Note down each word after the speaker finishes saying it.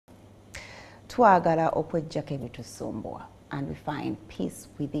twagala okwejjako ebitusumbuwa and we find peace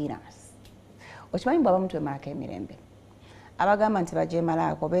within us. Okimanyi bw'abamu twemalako emirembe abagamba nti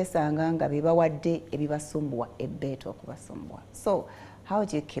bagyemalaako beesanga nga bebawadde ebibasumbuwa ebbeeta okubasumbuwa. So how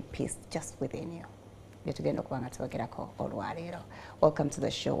do you keep peace just within you? Byetugenda okuba nga twogerako olwaleero. Welcome to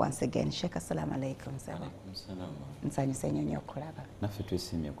the show once again. Sheikh, assalamu alaikum. Nsanyuse nnyo okulaba. Naffe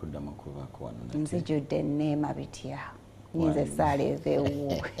twesiimye okuddamu okubaako wano. Nzijjudde nneema bitya. Nyinza essaala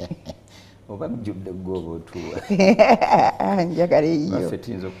eveewo. Oba mujjudde gw'oba otuwa. Njagala eyo. Naffe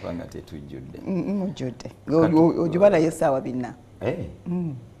tuyinza okuba nga tetujjudde. Mujjudde. Ojuba nayo essaawa bina.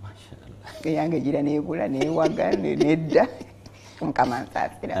 Mashallah. Eyange gira neebula neewaga nedda. Mukama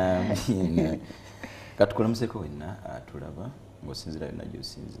nsaasira. Katukulemuseko wenna atulaba ng'osinziira yonna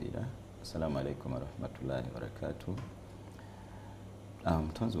gy'osinziira. Assalamu alaikum warahmatullahi wabarakatuh.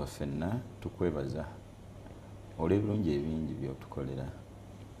 Mutonzi waffenna tukwebaza olw'ebirungi ebingi by'otukolera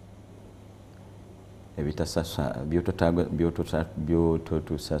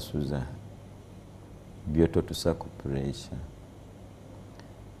by'ototusasuza by'ototusa ku pressure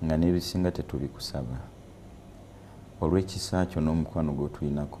nga n'ebisinga tetubikusaba olw'ekisa kyo n'omukwano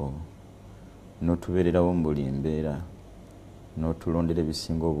gw'otulinako n'otubeererawo mu buli mbeera n'otulondera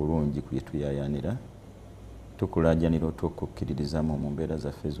ebisinga obulungi ku bye tuyayaanira tukulaajanira otwokukkiririzamu mu mbeera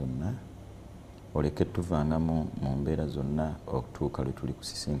zaffe zonna oleke tuvangamu mu mbeera zonna okutuuka lwe tuli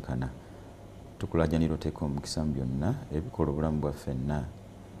kusisinkana tukulaajanira oteeka omukisa mu byonna ebikola obulamu bwaffenna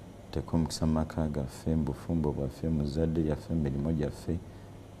teeka omukisa mu maka gaffe mu bufumbo bwaffe mu zadde lyaffe mu mirimu gyaffe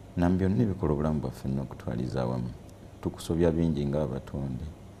na byonna ebikola obulamu bwaffenna okutwaliza awamu tukusobya bingi ng'abatonde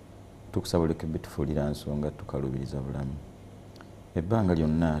tukusaba oleke bitufuulira nsonga tukalubiriza bulamu ebbanga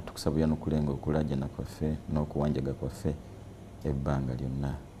lyonna tukusabulya n'okulenga okulaajana kwaffe n'okuwanjaga kwaffe ebbanga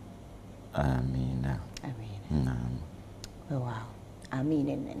lyonna. Amiina. Amiina. Wow.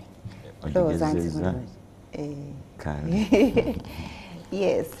 Amiina ennene. Ogegezeza.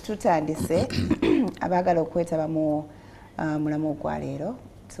 Yes, tutandise abaagala okwetaba mu mulamu gwa leero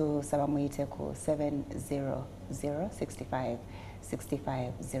tusaba muyite ku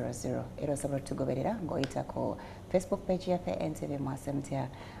 700656500 era osobola tugoberera ng'oyita ku Facebook page yaffe NTV MwasuzeMutya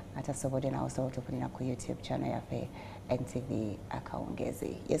atasobodde nawe osobola tufunira ku YouTube channel yaffe NTV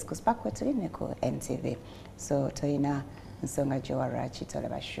Akawungeezi. Yes, ku Spark tuli ne ku NTV, so toyina nsonga gy'owalula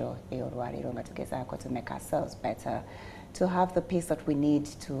kitolaba show ey'olwaleero nga tugezaako to make ourselves better, to have the peace that we need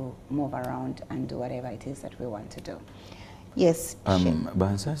to move around and do whatever it is that we want to do. Yes.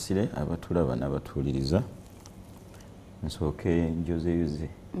 Bansaasire abatulaba n'abatuwuliriza nsooke njozeyuze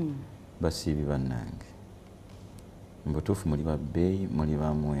basiibi bannange mu butuufu muli ba bbeeyi muli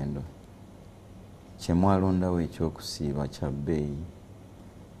ba muwendo kye mwalondawo ekyokusiiba kya bbeeyi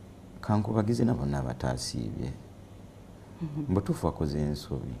kankubagize na bonna abataasiibye mu butuufu wakoze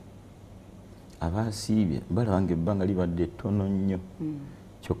ensobi abaasiibye balaba ng'ebbanga libadde ttono nnyo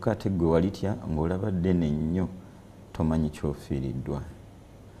kyokka ate ggwe walitya ng'olaba ddene nnyo tomanyi kyofiiriddwa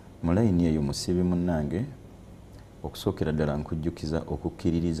mu layini eyo musiibi munnange okusookera ddala nkujjukiza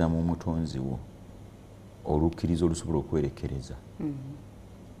okukkiririza mu mutonzi wo olukkiriza olusobola okwerekereza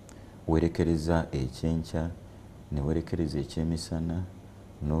werekereza ekyenkya ne werekereza ekyemisana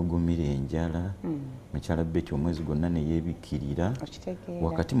n'ogumira enjala mukyala Beki omwezi gwonna ne yeebikkirira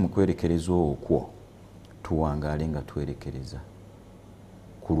wakati mu kwerekereza okwo tuwangaale nga twerekereza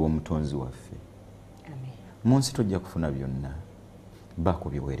ku lw'omutonzi waffe. Mu nsi tojja kufuna byonna baako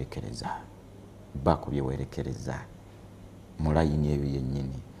byewerekereza mu layini eyo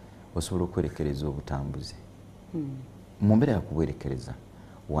yennyini osobola okwerekereza obutambuzi mu mbeera yakubwerekereza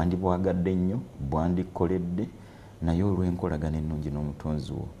wandibwagadde nnyo bwandikoledde naye olw'enkolagana ennungi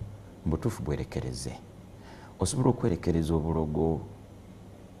n'omutonzi wo mbutuufu bwerekereze osobola okwerekereza obulogo.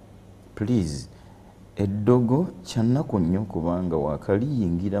 Please, eddogo kyannaku nnyo kubanga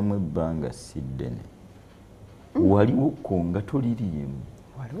wakaliyingiramu ebbanga si ddene waliwo ko nga toliriimu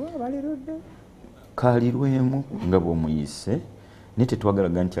waliwo abalirudde kaalirwemu nga bw'omuyise naye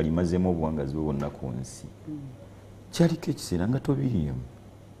tetwagalaga nti alimazeemu obuwangazi bwe bwonna ku nsi kyaliko ekiseera nga tobiriimu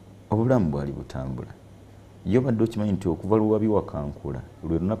obulamu bwali butambula ye obadde okimanyi nti okuva lwewabi wakankula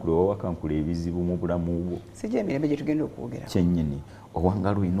lwe lunaku lwe wawakankula ebizibu mu bulamu bwo sijja emirembe gye tugenda okwogera kyennyini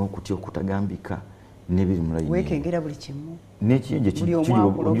owanga lwina okutya okutagambika n'ebiri mu layini weekengera buli kimu n'ekiyenje buli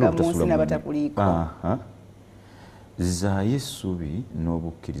omwakuloga mu nsi n'abatakuliiko. Zaayo essubi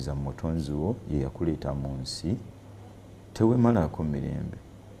n'obukkiriza mu mutonzi wo ye yakuleeta mu nsi tewemalaako mirembe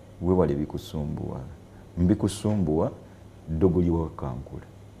weewale bikusumbuwa mbikusumbuwa ddogo liwakankula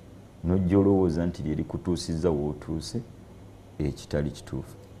n'ojja olowooza nti lye likutuusizza wootuuse ekitali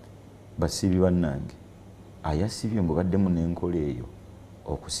kituufu. Basiibi bannange ayasibye ng'obaddemu n'enkola eyo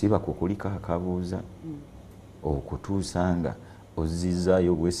okusiba kukuliko akabuuza okutuusa nga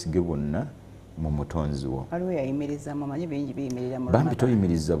ozizaayo obwesige bwonna mu mutonzi wo. Waliwo yayimiriza mumanyi bingi biyimirira mu bambi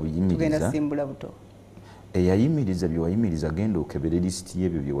toyimiriza buyimiriza. Tugenda simbula buto. Eyayimiriza bye wayimiriza genda okebere lisiti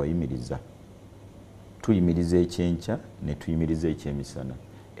y'ebyo bye wayimiriza. Tuyimiriza ekyenkya ne tuyimiriza ekyemisana.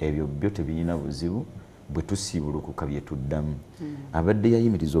 Ebyo byo tebirina buzibu bwe tusiibulukuka bye tuddamu. Abadde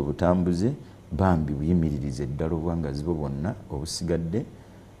yayimiriza obutambuze bambi buyimiririze eddala obwangazi bwo bwonna obusigadde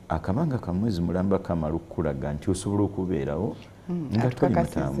akamanga kamwezi mulamba kamala okulaga nti osobola okubeerawo nga toli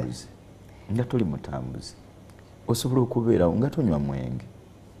mutambuze. Nga toli mutambuze. Osobola okubeerawo nga tonywa mwenge.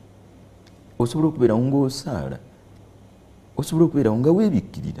 Osobola okubeerawo ng'osaala. Osobola okubeerawo nga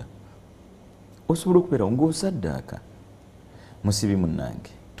weebikkirira. Osobola okubeerawo ng'osaddaaka. Musibi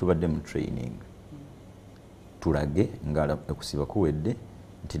munnange tubadde mu training. Tulage nga okusiba kuwedde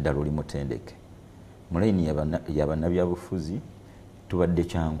nti ddala oli mutendeke. Mu layini y'abannabyabufuzi tubadde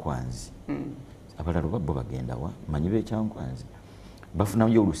Kyankwanzi. Abalala bo bagenda wa manyi b'Ekyankwanzi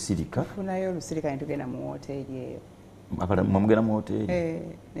bafunayo olusirika. Bafunayo olusirika ne tugenda mu woteeri eyo. Mugenda mu woteeri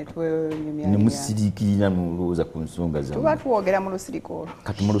ne musiriikirira n'olowooza ku nsonga zammwe. Tuba twogera mu lusirika olwo.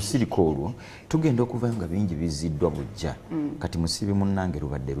 Kati mu lusirika olwo tugenda okuvayo nga bingi biziddwa bujja. Kati musibi munnange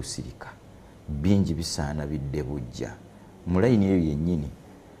lubadde lusirika. Bingi bisaana bidde bujja. Mu layini eyo yennyini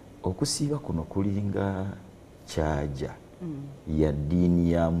okusiiba kuno kulinga kyaja ya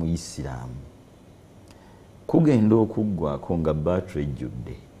ddiini ya Muisiraamu. Kugenda okuggwako nga baatule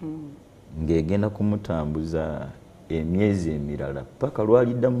ejjudde ng'egenda kumutambuza emyezi emirala paka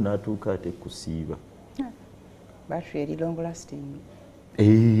lwaliddamu n'atuuka ate kusiiba. Battery eri long lasting.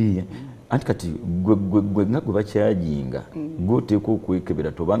 Anti kati gwe nga gwe bakyajinga gw'oteekwa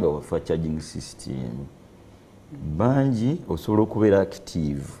okwekebera tobanga wafa charging system. Bangi osobola okubeera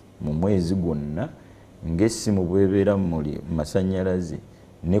active mu mwezi gwonna ng'essimu bw'ebeera muli masannyalaze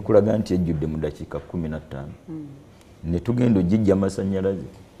nekulaga nti ejjudde mu dakiika 15 ne tugenda ogijja masannyalaze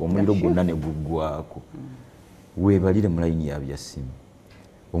omuliro gwonna ne guggwako. Weebalire mu layini ya byasimu.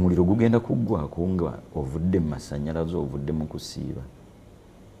 Omuliro gugenda kuggwako nga ovudde mu masannyalaze ovudde mu kusiiba.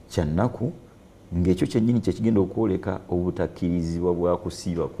 Kyannaku ng'ekyo kyennyini kye kigenda okwoleka obutakkirizibwa bwa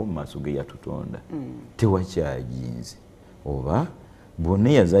kusiibako mu maaso ge yatutonda. Tewakyajinze oba bwonna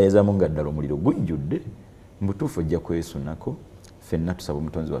eyazaayazamu nga ddala omuliro gujjudde mu butuufu ojja kwesunako. Ffenna tusaba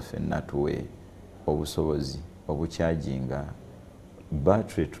omutonzi waffe atuwe obusobozi obukyajinga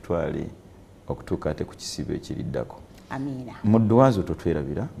battery tutwale okutuuka ate ku kisibo ekiriddako. Amiina. Mu ddwaazo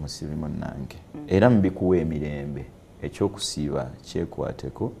totwerabira musibi munnange era mu bikuwa emirembe ekyokusiiba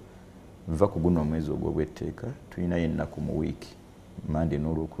kyekwateko. Nva ku guno omwezi ogw'obwetteeka tulinayo ennaku mu wiiki Mande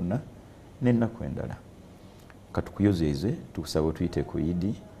n'Olwokuna n'ennaku endala. Katukuyozeeze tukusaba otuyite ku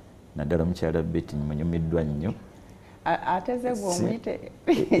Idi naddala mukyala Betty munyumiddwa nnyo. Ateze gwe omuyite.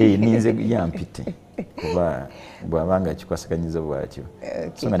 Ninze yampite kuba bw'abanga kikwasaganyiza bwatyo.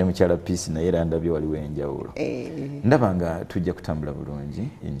 So nga ne mukyala Peace naye era ndabye waliwo enjawulo. Ndaba nga tujja kutambula bulungi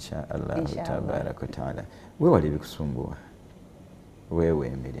insha Allah tabaraka taala. Weewale ebikusumbuwa. Weewe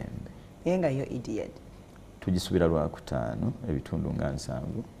emirembe. Yenga yo idiot. Tugisubira Lwakutaano ebitundu nga 7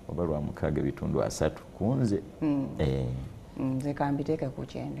 oba Lwamukaaga ebitundu 3 kunze. Nze kambiteeka ku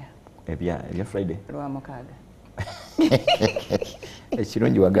 9. Ebya Friday. Lwamukaaga.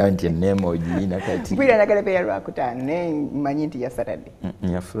 Ekirungi wagamba nti enneema ogiyina kati. Mpulira njagala pe ya Lwakutaano naye mmanyi nti ya Saturday.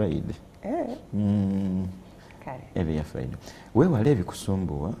 Ya Friday. Kale. Ebyo ya Friday. Weewale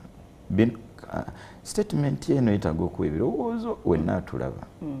ebikusumbuwa. Statement eno yetaaga okuwa ebirowoozo wenna atulaba.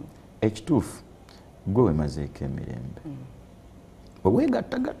 Ekituufu gwe wemazeeko emirembe.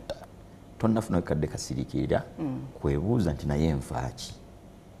 Weweegattagatta tonnafuna kadde kasirikirira kwebuuza nti naye nfaaki.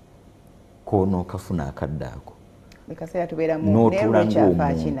 Koonookafuna akadde ako. Bikaseera tubeera mu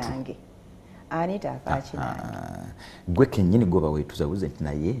nekyafaaki nange. Ani taafaaki nange. Gwe kennyini gwe baweetuzabuze nti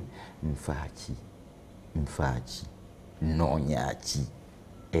naye nfaaki noonyaki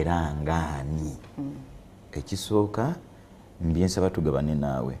era ngaani. Ekisooka mbyensaba tugabane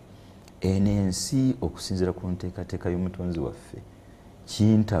naawe. Eno ensi okusinziira ku nteekateeka y'omutonzi waffe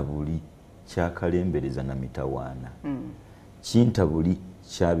kintabuli kyakalembereza na mitawaana. Kintabuli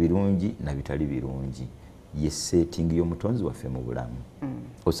kya birungi na bitali birungi. Ye setting y'omutonzi waffe mu bulamu.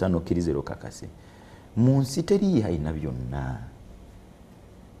 Osaana okkiriza okakase. Mu nsi teri yalina byonna.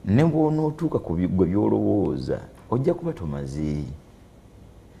 Ne bw'onootuuka ku gwe by'olowooza ojja kuba tomaze.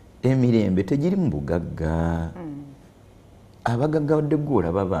 Emirembe tegiri mu bugagga. Abagagga wadde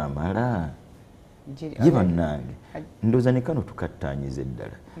gw'olaba baamala. Ye bannange ndowooza ne kano tukattaanyiza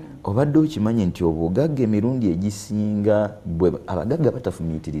eddala. Obadde okimanyi nti obugagga emirundi egisinga abagagga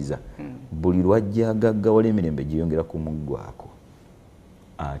batafumiitiriza buli lwajja agaggawala emirembe giyongera ku muggwako.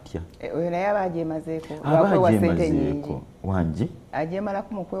 atya oyo naye aba agyemazeeko abagyemazeeko wangi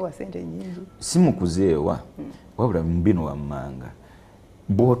agyemalaku mu kwewa ssente nnyingi si mu kuzeewa wabula mu bino wammanga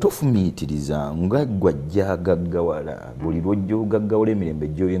bw'otofumiitiriza nga gwajja gaggawala buli lwojja ogaggawala emirembe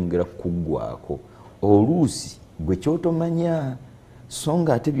gy'oyongera kuggwako oluusi gwe kyotomanya so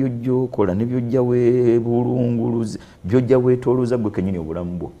nga ate byojja okola ne byojja weebulunguluza byojja weetoolooza gwe kennyini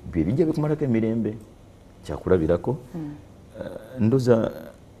obulamu bwo bye bijja bikumalako emirembe kyakulabirako ndoza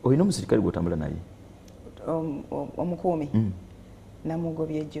olina omusirikale gw'otambula naye omukuumi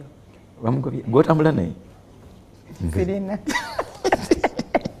namugobye jjo bamugobye gw'otambula naye sirina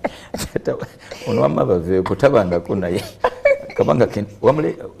ono wamma baveeko tabangako naye kabanga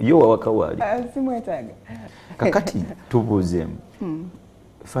wamule yo wawakawaali simwetaaga kakati tubuuzeemu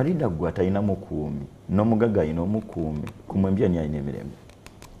Farida gwe atalina mukuumi n'omugagga alina omukuumi ku mwembi ani alina emirembe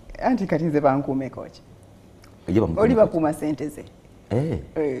anti kati nze bankuumeko ki oli bakuuma ssente ze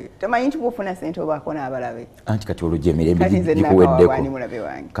tomanyi nti bwofuna ssente obaako n'abalabe anti kati olwo gyemirembe gikuweddeko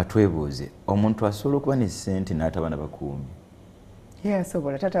katwebuuze omuntu asobola okuba ne ssente n'ataba na bakuumi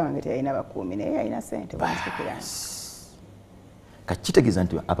asobola taata wange teyalina bakuumi naye alina ssente wansikirana kakitegeeza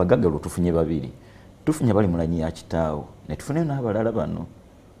nti abagagga lwo tufunye babiri tufunye bali mulanyi ya kitaawo ne tufuneyo n'abalala bano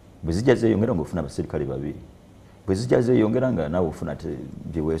bwe zijja zeeyongera ng'ofuna abaserikale babiri bwe zijja zeeyongera nga naawe ofuna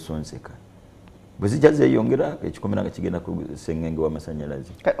bye weesonseka bwe zijja zeeyongera ekikomera nga kigenda ku sengenge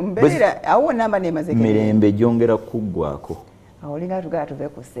w'amasannyalaze awo namba nemaze mirembe gyongera kuggwako awo olinga tugala tuve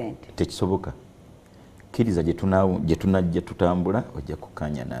ku ssente tekisoboka kkiriza gye tunajja tutambula ojja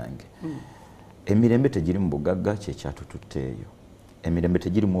kukanya nange emirembe tegiri mu bugagga kyekyatututteeyo emirembe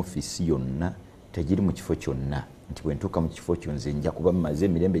tegiri mu ofiisi yonna tegiri mu kifo kyonna nti bwe ntuuka mu kifo kyo nze nja kuba mmaze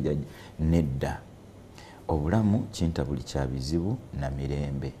emirembe gya nedda obulamu kinta buli kya bizibu na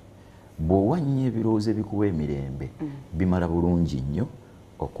mirembe bw'owanya ebirowoozo ebikuwa emirembe bimala bulungi nnyo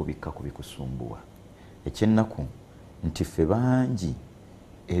okubikka ku bikusumbuwa ekyennaku nti ffe bangi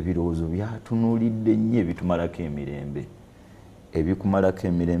ebirowoozo byatunuulidde nnyo ebitumalako emirembe ebikumalako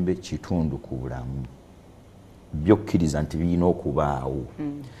emirembe kitundu ku bulamu byokkiriza nti birina okubaawo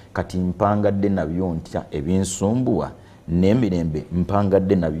kati mpangadde nabyo ntya ebinsumbuwa n'emirembe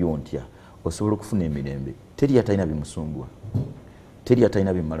mpangadde nabyo ntya osobola okufuna emirembe teri atalina bimusumbuwa teri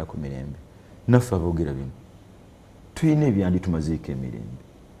atalina bimalako mirembe naffe aboogera bino tulina ebyandi tumazeeko emirembe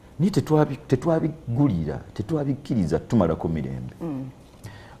naye tetwabigulira tetwabikkiriza tumalako mirembe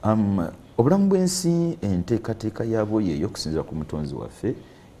obulamu bw'ensi enteekateeka yaabwo yeeyo okusinziira ku mutonzi waffe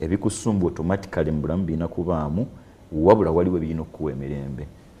ebikusumbu automatically mu bulamu birina kubaamu wabula waliwo ebirina okukuwa emirembe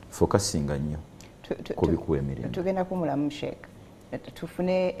fokasinga nnyo kubikuwa emirembe tugenda kumulamu sheek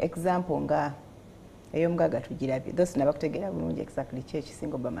tufune example nga ey'omugagga tugirabye those nabakutegeera bulungi exactly ki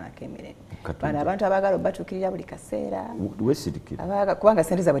ekisinga obamalako emirembe bano abantu abaagala obatuukirira buli kaseera kubanga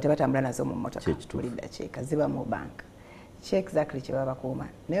sente zaabwe tebatambula nazo mu mmotoka buli ddakiika ziba mu banka ki exactly kye baba bakuuma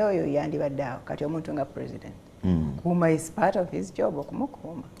naye oyo yandibadde awo kati omuntu nga president kuuma is part of his job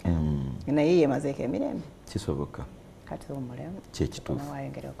okumukuuma naye yemazeeko emirembe kisoboka kati omulemu kyekituufu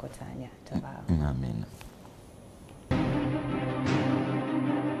wayongera okutaanya tabaawo amina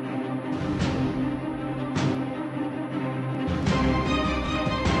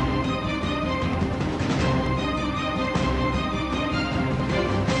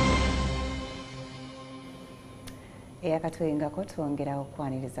akatwengako twongera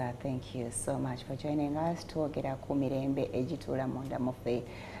okwaniriza. Thank you so much for joining us. Twogera ku mirembe egituula munda muffe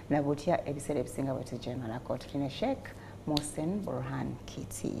na butya ebiseera ebisinga bwe tujemalako. Tulina Sheikh Mohsen Burhan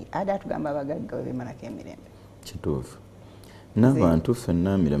Kiti ada tugamba abagagga bwe bimalako emirembe. Kituufu n'abantu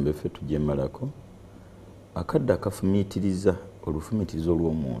ffenna mirembe ffe tujemalako akadde akafumiitiriza olufumiitirizo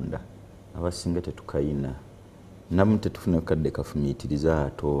olw'omunda abasinga tetukayina namu tetufuna kadde kafumiitiriza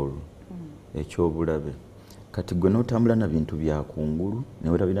ate olwo ekyobulabe kati gwe n'otambula na bintu bya kungulu ne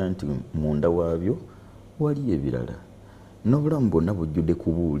weerabira nti munda waabyo wali ebirala n'obulamu bwonna bujjudde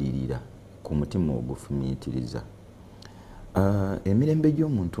kubuulirira ku mutima ogufumiitiriza. Emirembe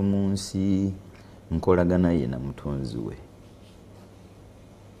gy'omuntu mu nsi nkolagana ye na mutonzi we,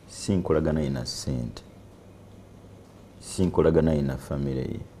 si nkolagana ye na ssente, si nkolagana ye na famire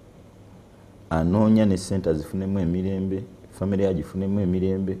ye. Anoonya ne ssente azifunemu emirembe, famire agifunemu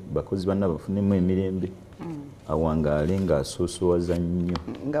emirembe, bakozi banna bafunemu emirembe, awangaale ng'asoosowaza nnyo.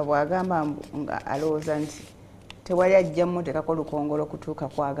 Nga bw'agamba nga alowooza nti tewali ajja mmuteekako lukongolo kutuuka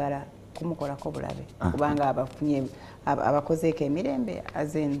kwagala kumukolako bulabe kubanga abafunye abakozeeko emirembe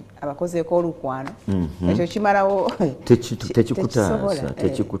abakozeeko olukwano ekyo kimalawo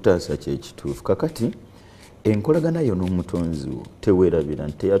tekikutaasa kyekituufu. Kakati enkolagana yo n'omutonzi wo teweerabira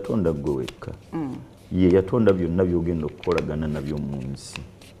nti teyatonda gwe wekka ye yatonda byonna byogenda okukolagana nabyo mu nsi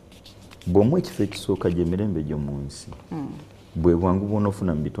bw'omu ekifo ekisooka gy'emirembe gyo mu nsi bwe bwangu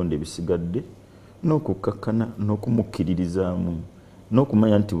bw'onoofuna mu bitonde ebisigadde n'okukkakkana n'okumukkiririzaamu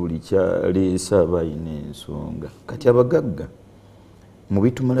n'okumanya nti buli kyaleese aba ayina ensonga kati abagagga mu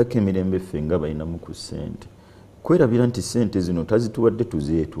bitumalako emirembe ffe nga balinamu ku ssente kwerabira nti ssente zino tazituwadde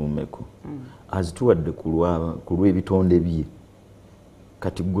tuzeetuumeko azituwadde ku lw'ebitonde bye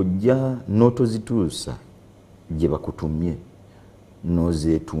kati gojja n'otozituusa gye bakutumye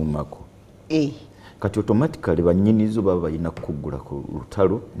n'ozeetuumako kati automatically bannyinizo baba balina kukuggula ku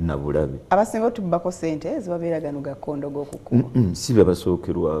lutalo na bulabe abasinga otubako ssente zibabeera gano gakondo g'okukuba si be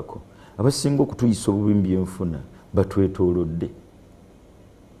basookerwako abasinga okutuyisa obubi byenfuna batwetoolodde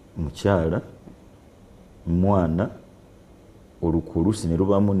mukyala mwana olukulusi ne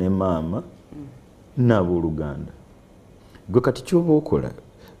lubaamu ne maama n'abooluganda gwe kati kyoba okola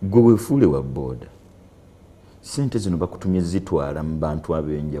gwe weefuule wa booda ssente zino bakutumye zitwala mu bantu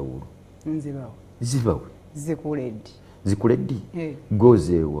ab'enjawulo zibawe zikuleddi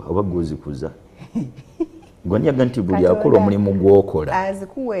gozeewa oba gozikuza gwanyaga nti buli akola omulimu gw'okola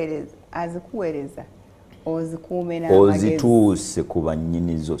azikuweereza ozikuume n'amagezi ozituuse ku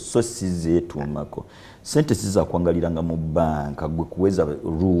bannyinizo so si zeetuumako ssente sizakwangaliranga mu banka gwe kuweza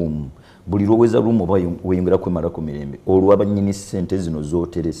ruumu buli lwoweza ruumu oba weyongera kwemalako mirembe olwo abannyini ssente zino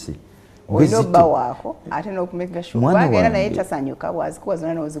zooterese olina obba waako ate n'okumeka kubanga era naye tasanyuka bwazikuwa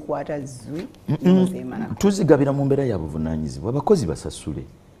zonna n'ozikwata zwi tuzigabira mu mbeera ya buvunaanyizibwa abakozi basasule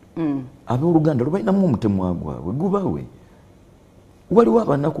abooluganda lwe balinamu omutemwa gwabwe gubawe waliwo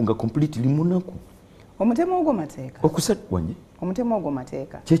abanaku nga completely munaku omutemu ogwo mateeka okusatwanye omutemu ogwo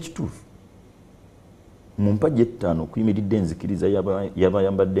mateeka kyekituufu mu mpagi ettaano okuyimiridde enzikiriza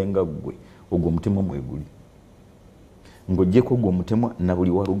y'abayambadde nga ggwe ogwo omutemu mweguli ng'oggyeko ogwo omutemwa na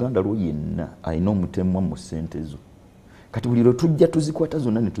buli waluganda lwo yenna alina omutemwa mu ssente zo kati buli lwe tujja tuzikwata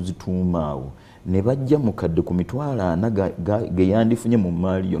zonna ne tuzituumaawo ne bajja mukadde ku mitwalo 40 ge yandifunye mu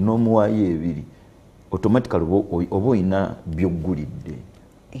maali yo n'omuwaayo 2 automatically oba oyina by'oggulidde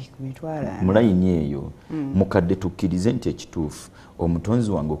mu layini eyo mukadde tukkirize nti ekituufu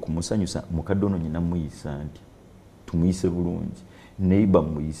omutonzi wange okumusanyusa mukadde ono nyina muyisa nti tumuyise bulungi neiba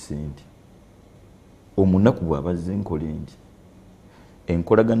muyise nti omunaku bw'abazze nkole nti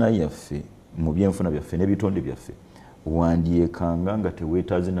enkolagana yaffe mu byenfuna byaffe n'ebitonde byaffe wandyekanga nga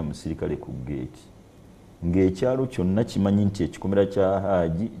teweetaaze na musirikale ku geeti ng'ekyalo kyonna kimanyi nti ekikomera kya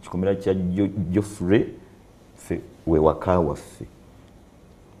Haaji ekikomera kya Jofre ffe we waka waffe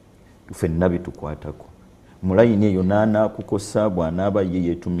ffenna bitukwatako mu layini eyo n'anaakukosa bw'anaaba ye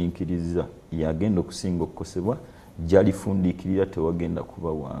yeetumiikiriza yagenda okusinga okukosebwa gy'alifundiikirira tewagenda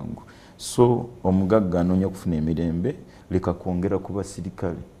kuba wangu so omugagga anoonya okufuna emirembe leka kwongera ku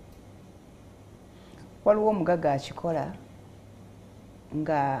basirikale waliwo omugagga akikola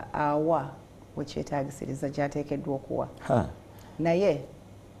nga awa wekyetaagisiriza gy'ateekeddwa okuwa naye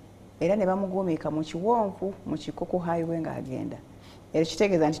era ne bamuguumiika mu kiwonvu mu kiko ku highway ng'agenda era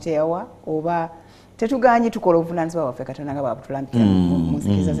kitegeeza nti teyawa oba tetuganye tukola obuvunaanyizibwa waffe katonda nga bwabutulambikira mu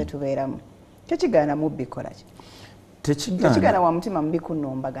nzikiriza ze tubeeramu tekigaana mubbi kola ki tekigaana wa mutima mubi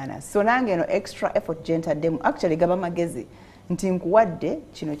kunnombagana so nange eno extra effort gyentaddemu actually gaba magezi nti nkuwadde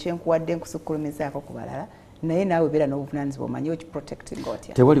kino kyenkuwadde nkusukkulumizaako ku balala naye naawe beera n'obuvunaanyizibwa omanyi okiprotecting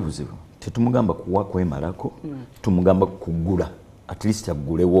otya tewali buzibu tetumugamba kuwa kwemalako tumugamba kugula at least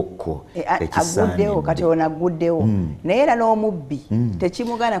agulewokko aguddewo kati ono aguddewo naye era n'omubbi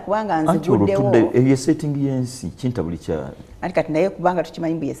tekimugana kubanga nziguddewo eyo setting y'ensi kinta buli kyalo anti kati naye kubanga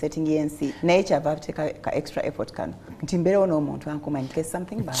tukimanyi mbu ye setting y'ensi naye kyava tuteeka ka extra effort kano nti mbeerewo n'omuntu ankuma nke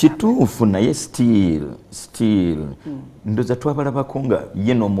something kituufu naye still ndoza twabalabako nga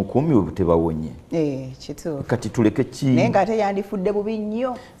ye n'omukuumi we tebawonye kituufu kati tuleke ki naye ng'ate yandifudde bubi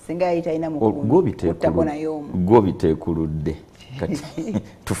nnyo singa yali talina mukuumi kuttako naye omu gw'obiteekuludde kati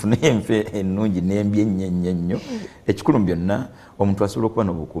tufune enfe ennungi n'embi ennyo ekikulu byonna omuntu asobola okuba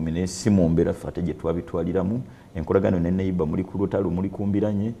n'obukuumi naye si mu mbeera ffe ate gye twabitwaliramu enkolagano ne neiba muli ku lutalo muli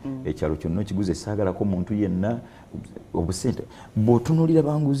kumbiranye ekyalo kyonna okiguze saagalako omuntu yenna obusente bw'otunuulira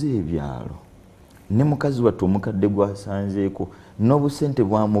banguze ebyalo ne mukazi wattu omukadde gwasanzeeko n'obusente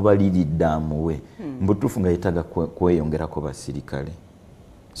bwamubaliridde amuwe mbutuufu nga yeetaaga kweyongerako basirikale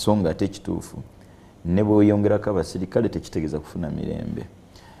so nga ate ekituufu ne bweyongerako abasirikale tekitegeeza kufuna mirembe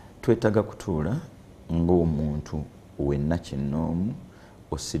twetaaga kutuula ng'omuntu wenna kinnoomu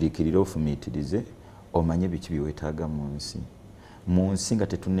osiriikirire ofumiitirize omanye biki byewetaaga mu nsi nga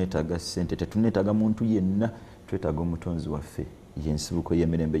tetuneetaaga ssente tetuneetaaga muntu yenna twetaaga omutonzi waffe yensibuko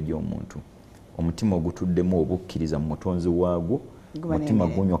y'emirembe gy'omuntu omutima ogutuddemu obukkiriza mu mutonzi waagwo mutima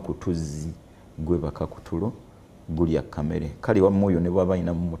gunywa ku tuzzi gwe bakakutulo gulya kamere kali wamoyo ne bwaba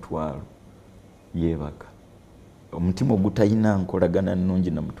ina mu mutwalo yebaka omutima ogutayina nkolagana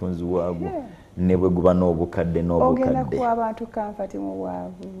nnungi na mutonzi waagwo ne bwe guba n'obukadde ogenda ku abantu kamfati mu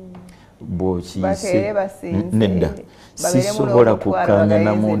bwavu bw'okiyise nedda sisobola kukkaanya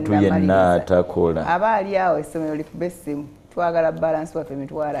na muntu yenna atakola aba ali awo essomero likuba essimu twagala balansi waffe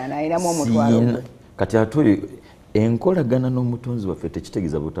emitwalo ana ayinamu omutwalo kati ate enkolagana n'omutonzi waffe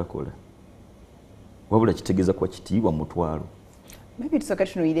tekitegeeza butakola wabula kitegeeza kuba kitiibwa mutwalo maybe tusooke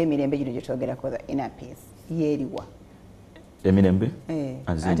tunuulira emirembe gino gye twogerako the inner peace yeeriwa emirembe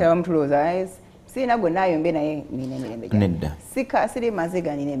ate abamu tulowooza sirina gwe naayombe naye nina emirembe gyange nedda siri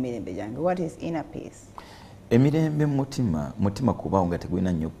maziga nina emirembe gyange what is inner peace emirembe mutima kubaawo nga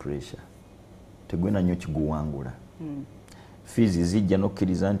tegulina nnyo pressure tegulina nnyo kiguwangula fiizi zijja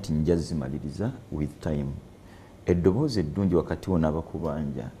n'okkiriza nti nja zimaliriza with time eddoboozi eddungi wakati wo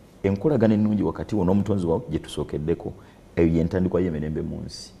n'abakubanja enkolagana ennungi wakati wo n'omutonzi wawe gye tusookeddeko eyo yentandikwa y'emirembe mu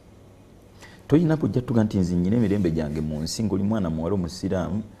nsi toyina kujja tuga nti nze nnyina emirembe gyange mu nsi ng'oli mwana muwala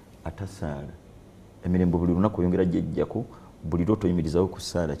omusiraamu atasaala emirembe buli lunaku oyongera gyejjako buli lwo toyimirizawo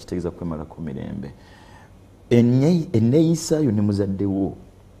kusaala kitegeeza kwemalako mirembe enneeyisaayo ne muzaddewo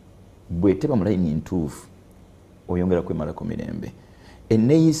bw'eteba mu layini ntuufu oyongera kwemalako mirembe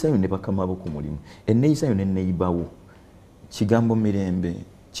enneeyisaayo ne bakama bo ku mulimu enneeyisaayo ne nneeyibawo kigambo mirembe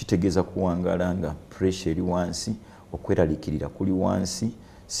kitegeeza kuwangaala nga pressure eri wansi okweraliikirira kuli wansi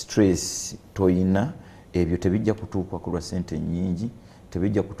stress toyina ebyo tebijja kutuukwako lwa ssente nnyingi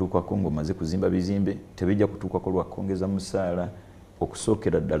tebijja kutuukwako ng'omaze kuzimba bizimbe tebijja kutuukwako lwa kwongeza musaala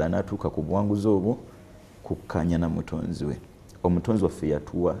okusookera ddala n'atuuka ku buwanguzi obwo kukkaanya na mutonzi we omutonzi waffe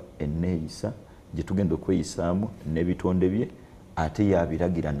yatuwa enneeyisa gye tugenda okweyisaamu n'ebitonde bye ate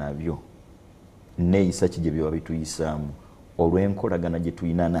yabiragira nabyo nneeyisa ki gye byeba bituyisaamu olw'enkolagana gye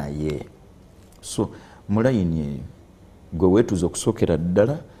tulina naye so mu layini eyo gwe weetuza okusookera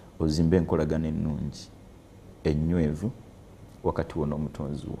ddala ozimba enkolagana ennungi ennywevu wakati wo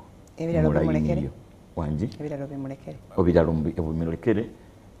n'omutonzi wo wangi obiralo bimulekere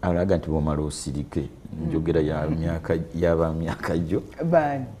alaga nti bw'omala osirike njogera yaba myaka gyo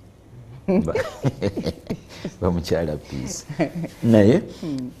bamukyala piisi naye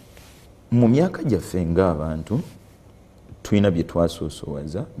mu myaka gyaffe ng'abantu tulina bye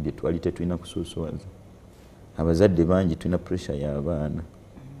twasoosowaza bye twali tetulina kusoosowaza abazadde bangi tulina pressure y'abaana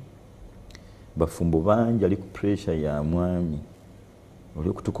bafumbo bangi ali ku pressure ya mwami oli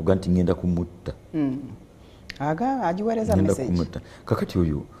okutukuga nti ngenda kumutta agiweereza message kakati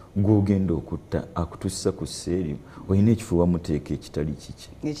oyo gw'ogenda okutta akutuusiza ku sseeri olina ekifuba muteeka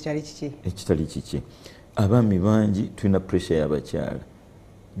ekitali kiki abaami bangi tulina pressure y'abakyala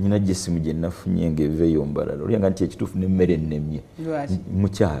nyina gyesimu gye nafunye ng'eva eyombalala olyanga nti ekituufu n'emmere ennemye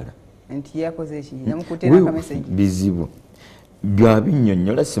mukyala bizibu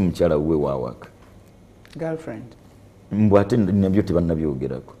byabinnyonnyola si mukyala wuwe waawaka mbw ate nabyo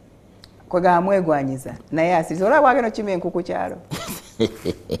tebannabyogerako kwegamwegwanyiza naye asiriza olaba bwagenda okima enku ku kyalo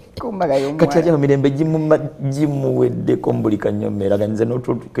kumbaga y'omwana kati ali mirembe gimuweddeko mbuli kanyomeraga nze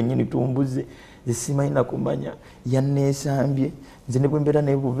kenyini tumbuze simanyi kumanya yanneesambye nze ne bwe mbeera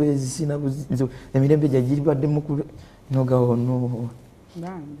nebubeezi sina nze emirembe gye giribadde mukulu nogawono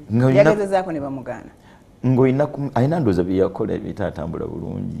yagezezaako ne bamugaana ng'olina alina ndowooza byeyakola bitaatambula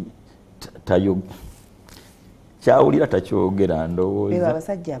bulungi tayo kyawulira takyogera ndowooza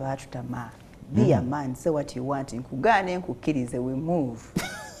abasajja abaatutama be a man say what you want nkugaane nkukkirize we move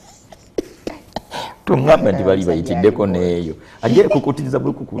tungamba nti bali bayitiddeko n'eyo ajja kukutiriza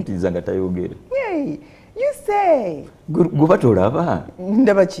bwe kukutiriza nga tayogera you say guba tolaba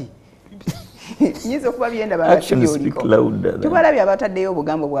ndaba ki yinza okuba byenda babatubalabi abataddeyo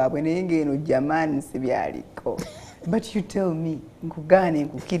obugambo bwabwe naye ng'eno jamani si byaliko but you tell me nkugaane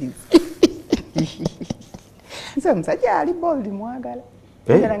nkukkirize nze omusajja ali bold mwagala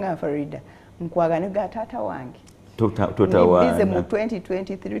njala nga Farida nkwagane ga taata wange nibize mu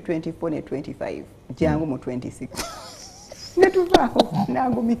 2023 24 ne 25 jangu mu 26 netuvaawo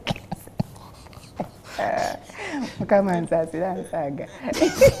nangumikiriza mukama nsaasira nsaaga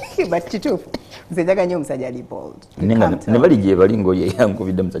but kituufu nze njaga nnyo omusajja ali bold ne bali gye bali ng'oyo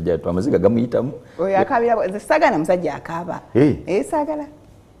yankubidde musajja atu amaziga gamuyitamu oyo akabira nze saagala musajja akaaba saagala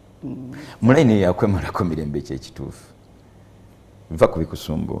mulayini yakwemalako mirembe ekyekituufu nva ku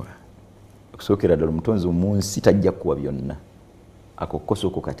bikusumbuwa okusookera ddala omutonzi mu nsi tajja kuwa byonna akokosa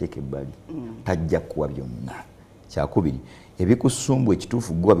okukateeka ebbali tajja kuwa byonna kyakubiri ebikusumbu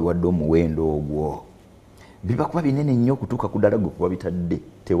ekituufu gwa biwadde omuwendo ogwo biba kuba binene nnyo okutuuka ku ddala gwe kuba bitadde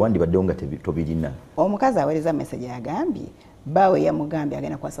tewandibaddewo nga tobirina. Omukazi aweereza message yagambye baawe yamugambye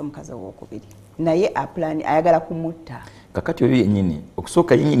agenda kwasa omukazi owokubiri naye apulani ayagala kumutta. Kakati oyo yennyini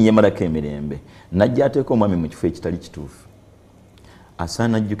okusooka yennyini yemalako emirembe najja ateeka omwami mu kifo ekitali kituufu.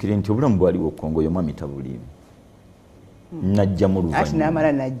 Asaana ajjukire nti obulamu bwaliwo okongoyo omwami tabuliimu. Najja mu luvannyuma. Ati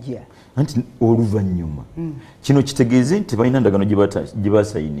n'amala najja. Anti oluvannyuma. Kino kitegeeze nti balina endagaano gye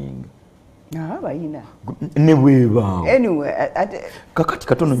baasayininga. Bayina. Ne bwebaawo. Anyway, kakati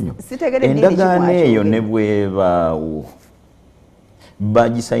katono nnyo. Endagaano eyo ne bwebaawo.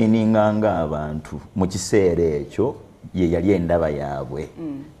 Bagisayininga ng'abantu mu kiseera ekyo ye yali endaba yaabwe.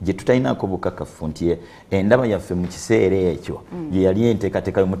 Gye tutalinaako bukakafu nti endaba yaffe mu kiseera ekyo ye yali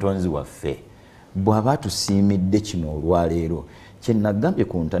enteekateeka y'omutonzi waffe. Bw'aba tusiimidde kino olwaleero kye nagambye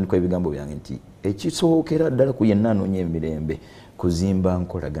ku ntandikwa y'ebigambo byange nti ekisookera ddala ku yenna anoonya emirembe kuzimba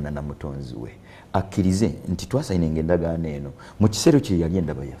nkolagana na mutonzi we. Akkirize nti twasayininga endagaano eno mu kiseera kye yali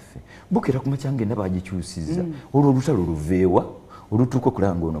endaba yaffe. Bukera ku makya ng'endaba agikyusizza olwo olutalo luveewa olutuuka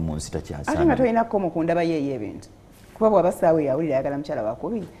okulaba ng'ono mu nsi takyasaana. Ate nga tolinako mu ku ndaba yeeyo ebintu kuba bw'abasaawe yawulira ayagala mukyala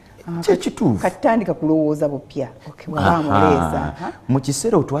wakubiri kyekituufu katandika kulowooza bupya wabamuleeza. Mu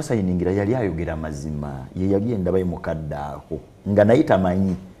kiseera otwasayiningira yali ayogera mazima ye yali endaba ye mukadde ako nga naye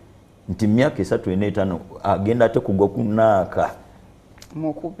tamanyi nti myaka 3 4 5 agenda ate kugwa kunaaka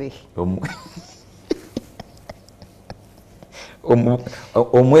mukube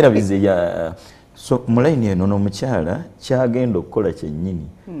omwerabize ya so mulayini eno n'omukyala kyagenda okukola kyennyini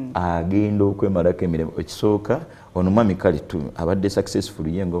agenda okwemalako emirembe. Ekisooka ono mwami kale tu abadde successful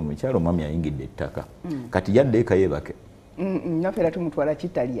ye ng'omukyala omwami ayingidde ettaka kati yadde eka yeebake naffe era tumutwala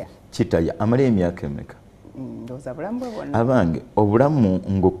kitalya amala emyaka emeka. Ndowooza bulamu bwe bwonna abange obulamu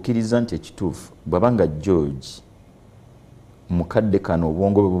ng'okkiriza nti ekituufu bw'abanga George mukadde kano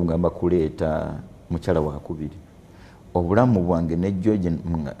obwongo bwe bugamba kuleeta mukyala wakubiri. Obulamu bwange ne George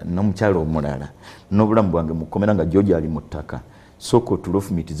n'omukyala omulala n'obulamu bwange mukomera nga George ali mu ttaka sooka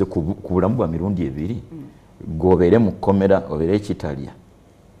otulofumitize ku bulamu bwa mirundi ebiri gobeere mu kkomera obeere ekitalya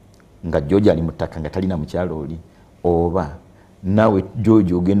nga George ali mu ttaka nga talina mukyala oli oba naawe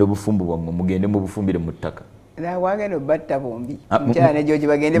George ogenda obufumbo bwammwe mugende mu bufumbire mu ttaka. Wagenda obatta bombi mukyala ne George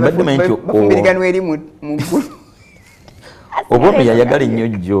bagende bafumbiriganwa eri mu ggulu. Oba ono yayagala ennyo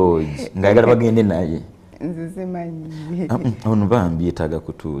George ng'ayagala bagende naye. Nze simanyi. Ono bambi yeetaaga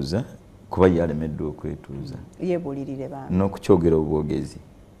kutuuza kuba yalemeddwa okwetuuza. Yeebulirire bambi. N'okukyogera obwogezi.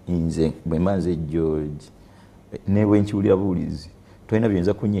 Nze bwe mbanze George ne bwe nkiwulira buwulizi tolina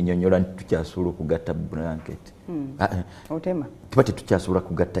byinza kunnyinnyonnyola nti tukyasobola okugatta blanket. Otema. Tuba tetukyasobola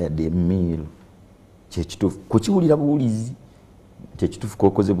kugatta yadde emiiro. Kyekituufu kukiwulira buwulizi kyekituufu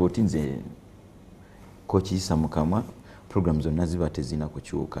k'okoze bw'oti nze kokiyisa mu kamwa program zonna ziba tezina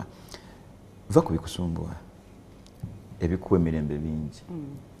kukyuka. Va ku bikusumbuwa ebikuwa emirembe bingi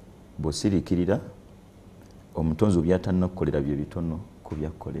bw'osiriikirira omutonzi byatanna kukolera bye bitono ku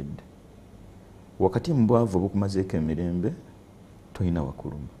byakkoledde wakati mu bwavu obukumazeeko emirembe tolina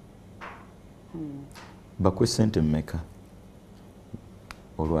wakuluma. Bakwe ssente mmeka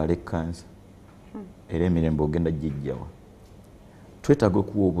olwala ekkansa era emirembe ogenda gijjawa. Twetaaga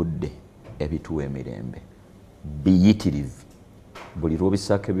okuwa obudde ebituwa emirembe biyitirivu buli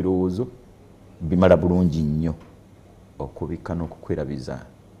lw'obisaako ebirowoozo bimala bulungi nnyo okubikka n'okukwerabiza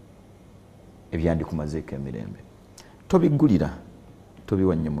ebyandikumazeeko emirembe. Tobiggulira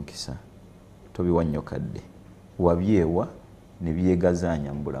tobiwa nnyo mukisa tobiwa nnyo kadde wabyewa ne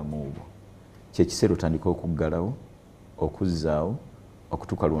byegazaanya mu bulamu bwo. Kyekiseera otandika okuggalawo okuzzaawo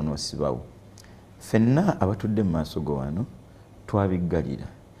okutuuka lw'onoosibawo. Ffenna abatudde mu maaso go wano twabiggalira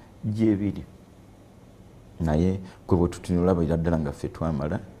gyebiri naye gwe bwe tutunulabira ddala nga ffe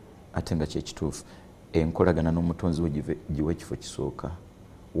twamala ate nga kyekituufu enkolagana n'omutonzi we giwe ekifo kisooka.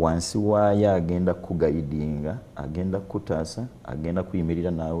 Wansi waayo agenda kugayidinga agenda kutaasa agenda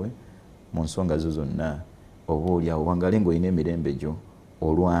kuyimirira naawe mu nsonga zo zonna oba oliawo wangale ng'olina emirembe gyo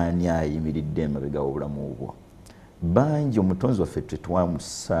olwani ayimiridde emabega w'obulamu bwo. Bangi omutonzi waffe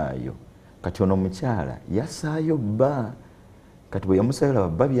tetwamusaayo kati ono omukyala yasaayo bba kati bwe yamusaayo laba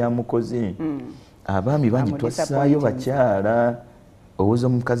bba byamukoze. Abaami bangi twasaayo bakyala owooza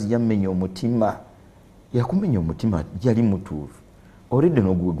omukazi yammenya omutima yakumenya omutima yali mutuufu olidde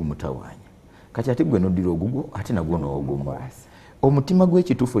n'ogugwe gumutawaanya kati ate gwe noddira ogugwo ate nagwo n'ogumwa. Omutima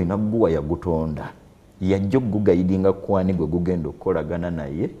gw'ekituufu olina guwa yagutonda yajja okugugayidinga kwani gwe gugenda okukolagana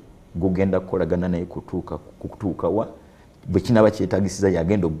naye gugenda kukolagana naye kutuuka wa bwe kinaaba kyetaagisiza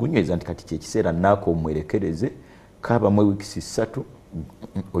yagenda okugunyweza nti kati kyekiseera naako omwerekereze kaabamu wiikisi 3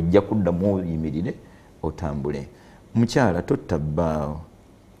 ojja kuddamu oyimirire otambule. Mukyala totta bbaawo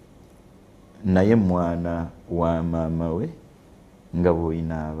naye mwana wa maama we nga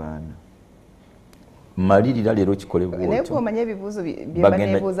bw'olina abaana. Malirira leero kikole bw'otyo. Naye bw'omanya ebibuuzo bye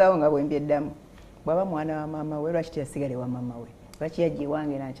baneebuuzaawo nga bwe mbyeddamu. Bw'aba mwana wa maama we lwaki teyasigale wa maama we? Lwaki yajja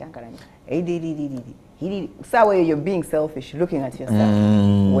ewange n'akyankalanya? Saawa eyo you're being selfish, looking at yourself.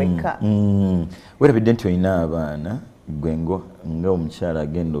 Weka. Weerabidde nti olina abaana gwe nga omukyala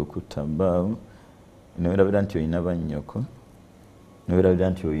agenda okutta bbaawo, neweerabira nti olina bannyoko, neweerabira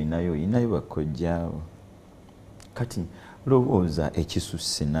nti olinayo bakojjaawo. Kati lowooza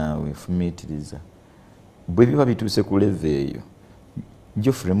ekisusse naawe fumiitiriza. Bwe biba bituuse ku leve eyo,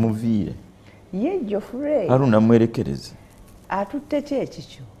 Geoffrey muviire. Ye Geoffrey. Haruna mwerekereze. Atutte ki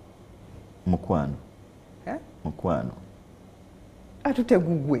ekikyo? Mukwano. Mukwano. Atutte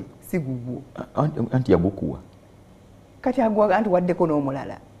gugwe, si gugwo. Anti yagukuwa. Kati agwa anti waddeko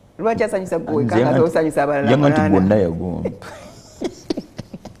n'omulala. Lwaki asanyusa gwe kangaza osanyusa abalala? Yanga nti bonna yagomba.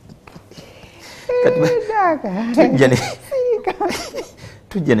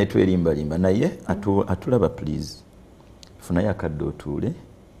 Tujja ne twerimbalimba naye atulaba please. Funayo akadde otuule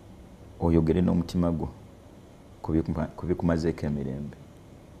oyogere n'omutima gwo ku bikumazeeko emirembe.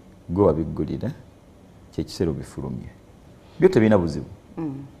 Gwe wabiggulira kyekiseera obifulumye. Byo tebirina buzibu.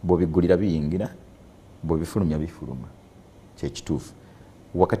 Bw'obiggulira biyingira, bw'obifulumya bifuluma. Kyekituufu.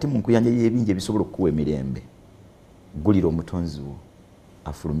 Wakati mu nkuyanja y'ebingi ebisobola okukuwa emirembe, ggulira omutonzi wo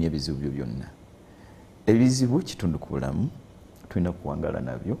afulumye ebizibu byo byonna. Ebizibu kitundu ku bulamu tulina kuwangala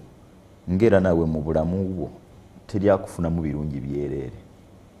nabyo, ng'era naawe mu bulamu bwo teryakufunamu birungi byereere.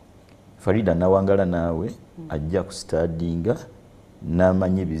 Farida nawangala naawe ajja kusitadinga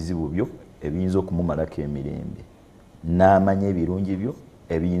n'amanya ebizibu byo ebiyinza okumumalako emirembe, n'amanya ebirungi byo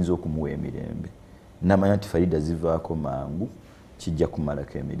ebiyinza okumuwa emirembe, n'amanya nti Farida zivaako mangu kijja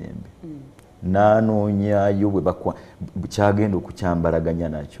kumalako emirembe. N'anoonyayo bwe kyagenda okukyambalaganya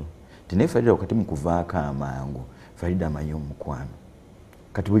nakyo. Naye Farida wakati mu kuvaako amangu, Farida amanyi omukwano.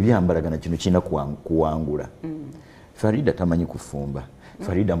 Kati bwe byambalagana kino kirina kuwangula. Farida tamanyi kufumba.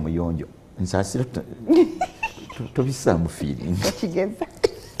 Farida muyonjo. Nsaasira tobissaamu feeling. Kigeza.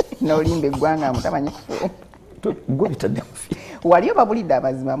 N'olimba eggwanga mutamanyi kufumba. Gwe bitadde mu feeling. Wali obabulidde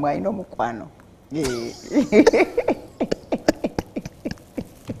amazima mwalina omukwano.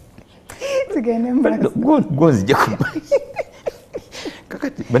 Tugende mbalaga. Gonzija kumanyi.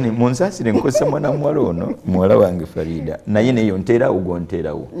 Kakati bane munsaasire nkozesa mwana muwala ono, muwala wange Farida. Naye neyo nteerawo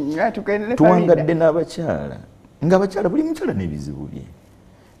gonteerawo. Tuwangadde n'abakyala. Ng'abakyala buli mukyala n'ebizibu bye.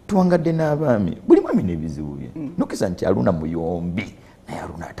 Tuwangadde n'abaami buli mwami n'ebizibu bye. Nokisa nti aluna muyombi naye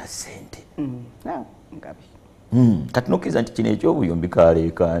aluna ata ssente. Kati nokisa nti kino eky'obuyombi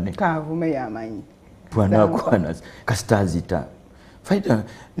kaleekaane. Kaavume y'amanyi. Twanakwana kasitaazita. Farida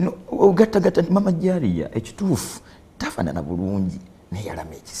ogattagatta nti mama Jariya ekituufu tafaanana bulungi naye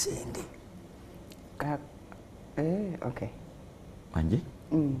yalama ekisenge. Okay. Wanje?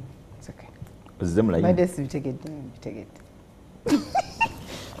 It's okay. Ozze mulayi? Badde sibitegedde.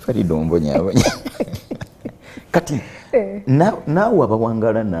 Farida ombonyabonya. Kati naawe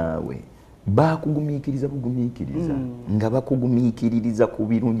abawangala naawe bakugumiikiriza bugumiikiriza nga bakugumiikiririza ku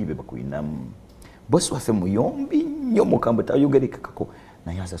birungi bye bakulinamu. Bosi waffe muyombi nnyo mukambwe tayogerekekako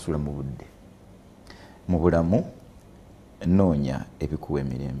naye asasula mu budde. Mu bulamu noonya ebikuwa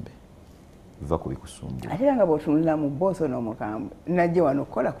emirembe. Va ku bikusumbuwa. Ate nga bw'otunula mu booso n'omukambwe najja wano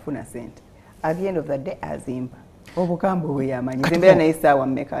okukola kufuna ssente. At the end of the day azimba. Obukambwe bwe yamanyi. Zimbeera naye essaawa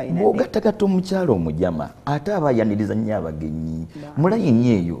mmeka alina. Bw'ogattagatta omukyala omujama ate aba ayaniriza nnyo abagenyi. Mulayi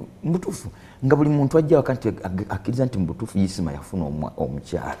nnyo eyo mutuufu nga buli muntu ajja wakati akkiriza nti mu butuufu Isima yafuna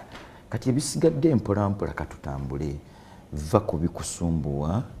omukyala. Kati ebisigadde mpolampola katutambule. Va ku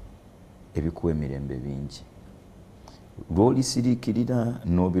bikusumbuwa ebikuwa emirembe bingi. Lw'olisiriikirira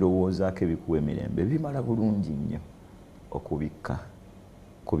n'obirowoozaako ebikuwa emirembe bimala bulungi nnyo okubikka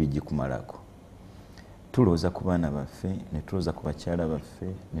kubigikumalako. Tulowooza ku baana baffe, ne tulowooza ku bakyala baffe,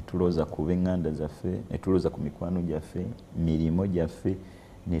 ne tulowooza ku b'eŋŋanda zaffe, ne tulowooza ku mikwano gyaffe, mirimo gyaffe,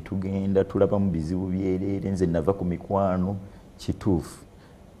 ne tugenda tulaba mu bizibu byereere. Nze nava ku mikwano kituufu.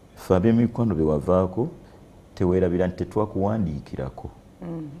 Ffe ab'emikwano be wavaako teweerabira nti tetwakuwandiikirako.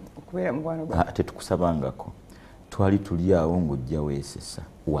 Okubeera mukwano gwa. Tetukusabangako. Twali tuli awo ng'ojja weesesa.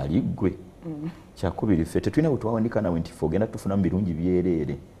 Wali ggwe. Kyakubiri ffe tetulina bwe twawandiika nawe nti ffe ogenda tufunamu birungi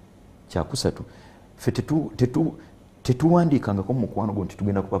byereere. Kyakusatu ffe tetuwandiikangako mu mukwano gwo nti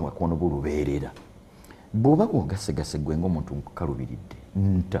tugenda kuba mukwano gw'olubeerera. Bw'oba bw'ogasegase ggwe ng'omuntu nkukalubiridde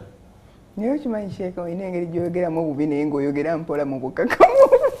nta. Naye okimanyi Sheeka olina engeri gy'oyogeramu obubi naye ng'oyogera mpola mu bukakamu.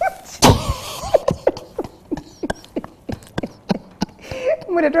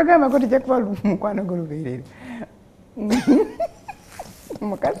 Mutetwagamba ko tujja kuba mukwano gw'olubeerera.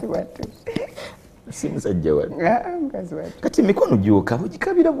 Mukazi wattu. si musajja wa mukazi wa kati emikono gyoka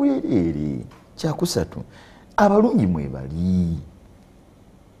ogikabira bwereere kyakusatu abalungi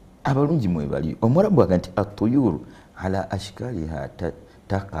mwebali omwarabu aga nti atuyuru ala ashikaliha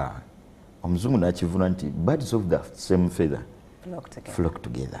taka omuzungu nakivuna nti birds of the same feather flock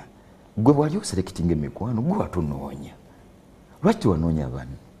together gwe wali oselekitinga emikwano gwe watunoonya lwaki wanoonya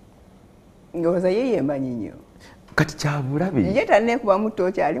bano ngooza yeyembanyi nnyo kati kyabulabe ye tanekuba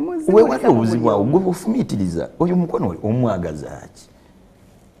muto kyali muzibu wewali obuzibu awo gwe bufumiitiriza oyo mukwano wali omwagaza ki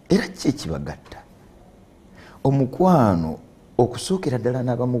era ki ekibagatta omukwano okusookera ddala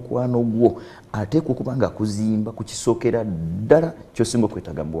n'abamukwano gwo ateeka okuba nga akuzimba ku kisookera ddala kyosinga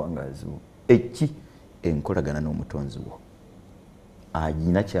okwetaaga mu buwangaazi bwo eki enkolagana n'omutonzi wo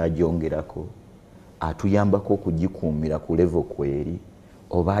agina kyagyongerako atuyambako okugikuumira ku levo kweri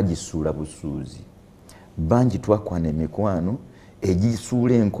oba agisuula busuuzi bangi twakwana emikwano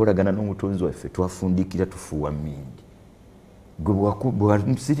egisuula enkolagana n'omutonzi waffe twafundikira tufuuwa mmindi gwe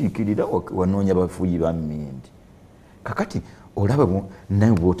bwamusiriikirira wanoonya bafuuyi ba mmindi kakati olaba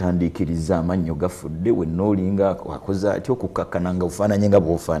naye bw'otandiikiriza amannyo gafudde wenna olinga akoze atya okukakkana nga ofaananye nga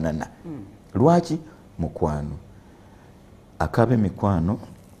bw'ofaanana lwaki mukwano akaba emikwano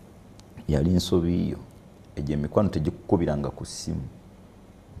yali nsobiyo egyo emikwano tegikukubiranga ku ssimu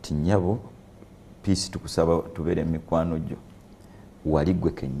nti nnyabo piisi tukusaba tubeere emikwano gyo wali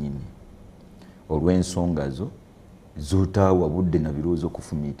gwe kennyini olw'ensonga zo zotaawa budde na birowoozo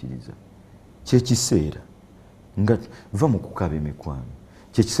okufumiitiriza kyekiseera nga va mu kukaba emikwano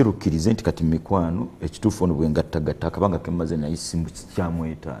kyekiseera okkirize nti kati mikwano ekituufu ono bwengattagatta akabanga kemaze naye essimu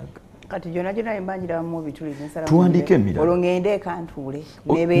kyamwetaaga kati gyona embanjiramu bituli tuwandiike emirala olwo ngende eka ntuule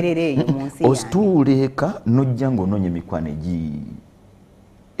nebeerera eyo mu nsi osituule eka nojja ng'onoonya emikwano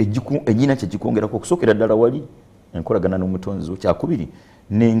egina kyekikwongerako okusookera ddala wali enkolagana n'omutonzi wo kyakubiri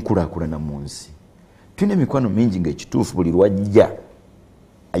n'enkulaakulana mu nsi tulina emikwano mingi ng'ekituufu buli lwajja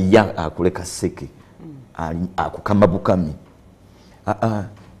ya akuleka sseke akukama bukami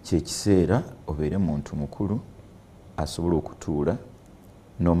kyekiseera obeere muntu mukulu asobola okutuula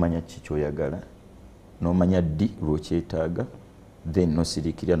n'omanya ki kyoyagala n'omanya ddi lw'okyetaaga then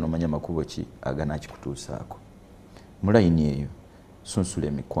nosiriikirira n'omanya makubo ki aganaakikutuusaako mu layini eyo sunsula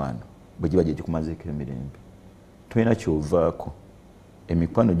emikwano bwe giba gye gikumazeeko emirembe tolina kyovaako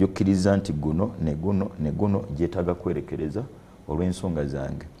emikwano gyokkiriza nti guno ne guno ne guno gyetaaga kwerekereza olw'ensonga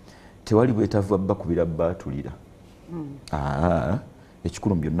zange tewali bwetava bakubira baatulira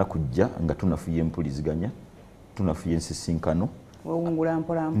ekikulu byonna kujja nga tunafuya empuliziganya tunafuya ensisinkano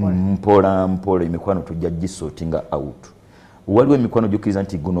mpola mpola emikwano tujja gisootinga out waliwo emikwano gyokkiriza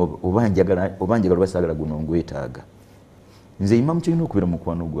nti guno oba njagala oba saagala guno ngwetaaga nze imamu kirina okubeera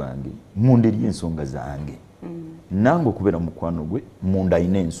mukwano gwange munda eri ensonga zange nange okubeera mukwano gwe munda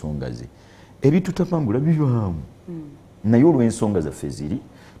alina ensonga ze ebitutapangula bibaamu naye olw'ensonga zaffe ziri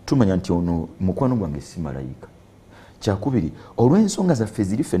tumanya nti ono mukwano gwange si malayika kyakubiri olw'ensonga zaffe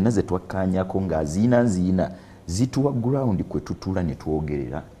ziri ffenna ze twakkaanyako nga nziina zituwa ground kwe tutuula ne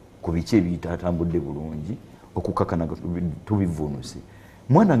twogerera ku biki ebitatambudde bulungi okukakana tubivunuse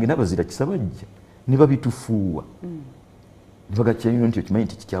mwana wange n'abazira kisabajja ne babitufuuwa bagakyayo nti okimanyi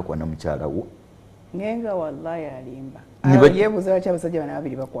nti kikyakwana mukyala wo ngenga wallahi alimba yebuuza lwaki abasajja bana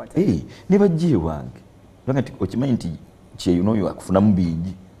babiri bakwata ne bajja ewange baga nti okimanyi nti kyeyo n'oyo akufunamu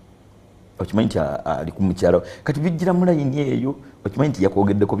bingi okimanyi nti ali ku mukyala kati bijjira mu layini eyo okimanyi nti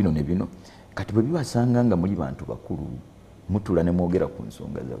yakwogeddeko bino ne bino kati bwe bibasanga nga muli bantu bakulu mutula ne mwogera ku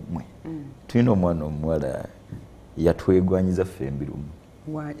nsonga zammwe tulina omwana omuwala yatwegwanyiza ffe embirumu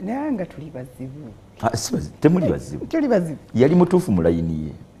naye nga tuli bazibu temuli bazibu tuli bazibu yali mutuufu mu layini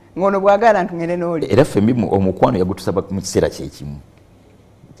ye ngono bwagala ntungende n'oli era ffe mbimu omukwano yagutusaba mu kiseera kyekimu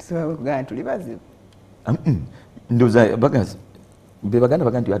tusobala tuli bazibu ndowooza bebaganda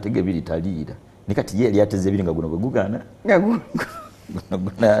baga nti atega ebiri taliira ne kati ye yali ateze ebiri nga guno bwe gugaana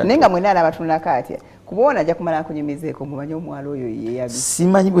naye nga mwena alabatunulako atya kuba ona ajja kumala akunyumizeeko mumanye omwala oyo yeyabi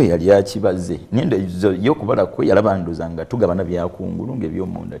simanyi bwe yali akibaze naye ndozo y'okubala kwe yalaba ndoza nga tugabana byakungulu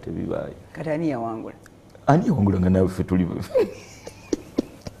ng'ebyomunda tebibaayo kati ani yawangula nga nawe ffe tuli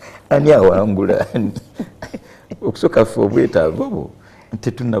ani awangula okusooka ffe obwetaavu obwo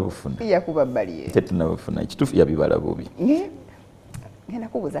tetunnabufuna yakuba bbali tetunnabufuna ekituufu yabibala bubi ngenda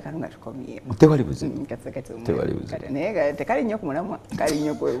kubuuza kano nga tukomyemu tewali buzibu naye tekali nnyo ku mulamwa kali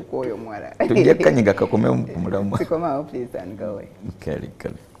nnyo kwoyo omuwala tujja kanyiga kakomemu ku mulamwa sikomaawo please and go away kale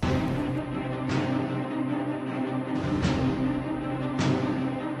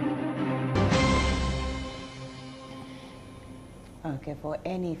Okay, for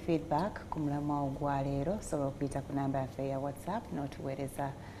any feedback ku mulamwa ogwa leero sobola okuyita ku namba yaffe ya WhatsApp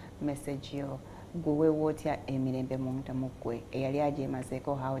n'otuweereza message yo gwe wotya emirembe munda mugwe eyali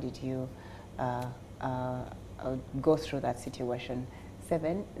agyemazeeko. How did you go through that situation?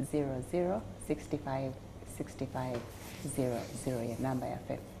 700 65 65 00 ye namba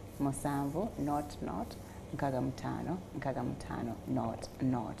yaffe. Musanvu not nkaga mutano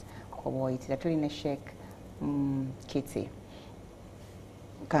not oboyitira tulina Sheikh Kitty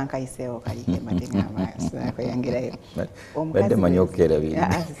kankayiseewo kalike madengamaako yangerayo badde manyokera bino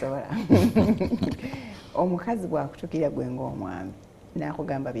asisobola omukazi bwakutukira gwe ng'omwami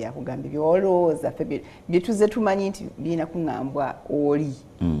nakugamba byakugambye byolowooza ffe byetuze tumanyi nti birina kuŋŋambwa oli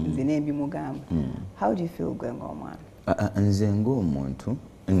nze nembimugamba. How do you feel gwe ng'omwami? Nze ng'omuntu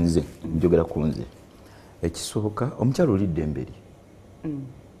nze njogera ku nze ekisoboka omukyalo olidde emberi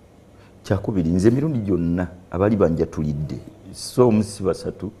kyakubiri nze emirundi gyonna abali banja tulidde so omusi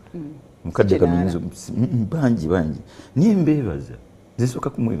basatu mukadde kano bangi niye mbeebaza nze sooka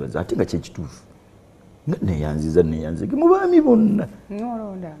kumwebaza ate nga kyekituufu nga neyanziza mubaami bonna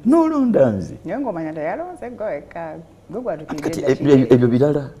nolonda nze ebyo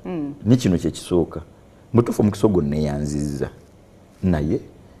birala ne kino kyekisooka mutuufu omukisa ogwo neyanziza naye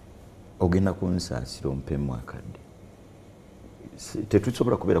ogenda kunsaasira ompemu akadde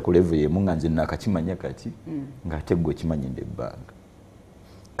tetusobola kubeera ku level yemu nga nze nakakimanya kati ng'ate gwe okimanyidde ebbanga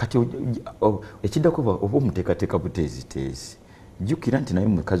kati ekiddako oba omuteekateeka buteeziteezi jjukira nti naye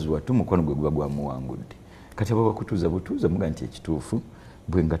mukazi wattu mukwano gwe guba gwamuwangudde kati aba bakutuuza muga nti ekituufu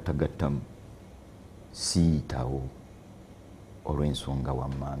bwe ngattagattamu siyitawo olw'ensonga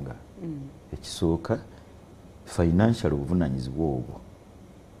wammanga. Ekisooka financial obuvunaanyizibwa obwo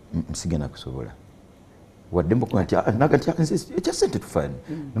sigenda kusobola wadde mbukuga nti nagati ekya ssente tufaani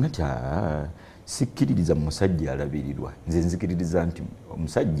nga nti sikkiririza musajja alabirirwa nze nzikiririza nti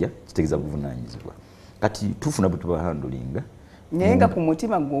omusajja kitegeeza buvunaanyizibwa kati tufuna bwe tubahandulinga naye nga ku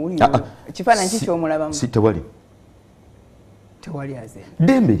mutima gw'owulira ekifaananyi kikyomulabamu tewali aze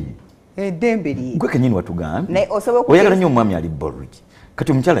dembe lye gwe kenyini watugambye oyagala nnyo omwami ali bold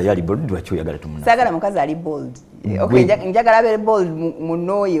kati omukyala yali bold lwaki oyagala tumuna saagala mukazi ali bold njagala abeere bold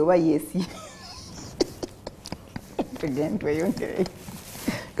munooye oba yesi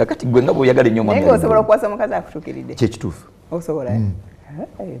kakati gwe nga bw'oyagala ennyo omwami naye osobola okukwasa omukazi akutuukiridde kyekituufu osobola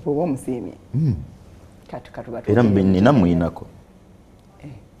oba omusiimye era nina mwinako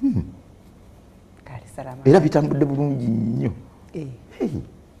era bitambudde bulungi nnyo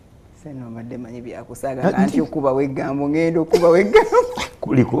senobadde manyi byakusaaga nti okubawo eggambo ngenda okubawo eggambo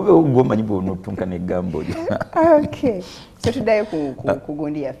kulikubewo gwomanyi bwonotunkana eggambo lyo. So tuddayo ku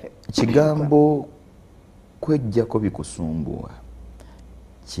gundi yaffe kigambo kwejjako bikusumbuwa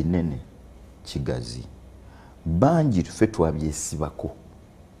kinene kigazi bangi tufe twabyesibako.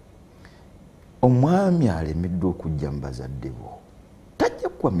 Omwami alemeddwa okujja mu bazadde bo tajja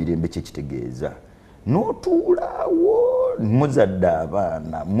kuwa mirembe kyekitegeeza n'otuulaawo muzadde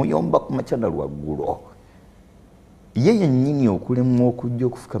abaana muyomba ku makyana lwaggulo ye yennyini okulemwa okujja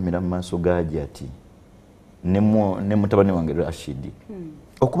okufukamira mu maaso gaagi ati ne mutabani wange Rashidi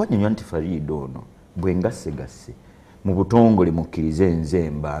okubanyonywa nti Farida ono bwe ngasse mu butongole mukkirize nze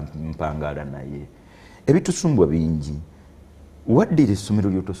mpangaala naye ebitusumbwa bingi waddira essomero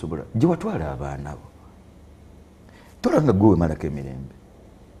lyotosobola gye watwala abaana bo tolanga gwe wemalako emirembe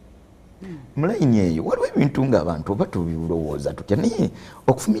mulayini eyo waliwo ebintu ng'abantu oba tubirowooza tutya naye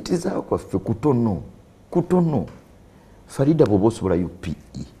okufumitirizawo kwaffe kutono. Farida bw'oba osobola UPE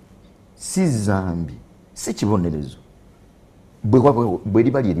si zambi si kibonerezo bwe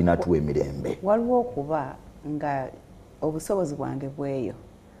liba lyerinaatuwa emirembe. Waliwo okuba nga obusobozi bwange bweyo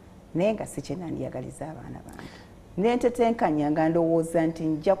naye nga si kyenandiyagaliza abaana bange nentetenkanya nga ndowooza nti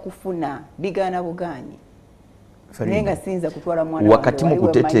nja kufuna bigaana bugaanyi naye nga siyinza kutwala mwana wakati mu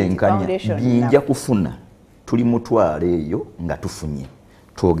kutetenkanya binja kufuna tuli mutwala eyo nga tufunye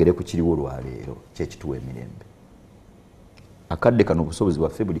twogere ku kiriwo lwaleero kyekituwa emirembe. Akadde kano obusobozi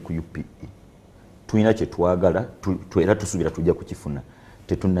bwaffe buli ku UPE tulina kye twagala era tusuubira tujja kukifuna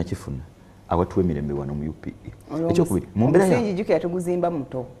tetunnakifuna awatuwa emirembe wano mu UPE. Ekyokubiri mu mbeera omusingi jjukira tuguzimba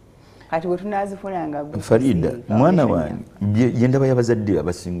muto kati bwe tunaazifunanga Farida mwana wange ye ndaba y'abazadde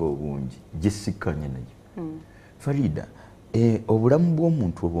abasinga obungi gye sikkanya nayo. Farida obulamu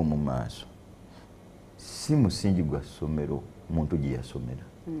bw'omuntu obw'omu maaso si musingi gwa ssomero muntu gye yasomera.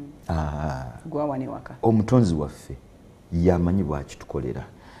 Omutonzi waffe yamanyi bwakitukolera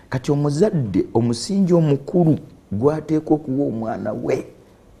kati omuzadde omusingi omukulu gwateeka okuwa omwana we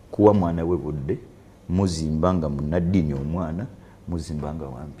kuwa mwana we budde muzimbanga munnaddiini omwana muzimbanga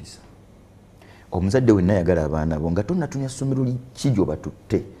wampisa. Omuzadde wenna ayagala abaana bo nga tonnatunya ssomero liki gy'oba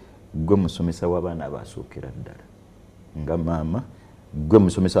tutte gwe musomesa w'abaana abaasookera ddala nga maama gwe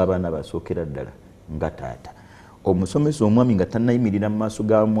musomesa abaana basookera ddala nga taata omusomesa omwami nga tannayimirira mu maaso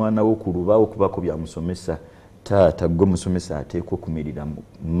ga mwana wo ku lubaawo okubaako byamusomesa taata gwe musomesa ateekwa okumirira mu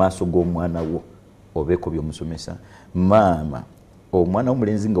maaso g'omwana wo obeeko byomusomesa maama omwana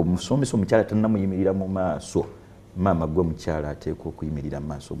w'omulenzi nga omusomesa omukyala tannamuyimirira mu maaso maama gwe mukyala ateekwa okuyimirira mu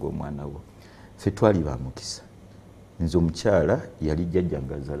maaso g'omwana wo ffe twali ba mukisa nze omukyala yali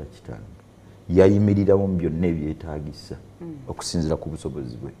jjajjange azaala kitange yayimirirawo mu byonna ebyetaagisa okusinziira ku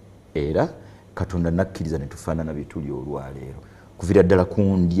busobozi bwe era Katonda nakkiriza ne tufaanana bye tuli olwaleero kuviira ddala ku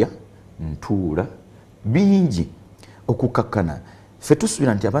ndya ntuula bingi okukakkana ffe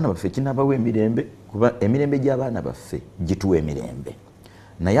tusuubira nti abaana baffe kinaabawa emirembe kuba emirembe gy'abaana baffe gituwa emirembe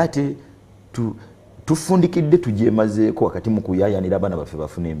naye ate tufundikidde tugyemazeeko wakati mu kuyaayanira abaana baffe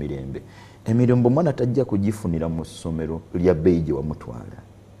bafuna emirembe emirembe omwana tajja kugifunira mu ssomero lya bbeeyi gye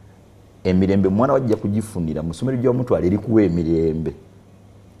wamutwala emirembe omwana wajja kugifunira mu ssomero gye wamutwala erikuwa emirembe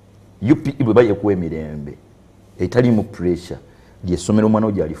UPE bwe bayekuwa emirembe etali mu pressure ly'essomero omwana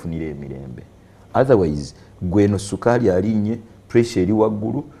wo gyalifunira emirembe otherwise gweno sukaali alinnye pressure eri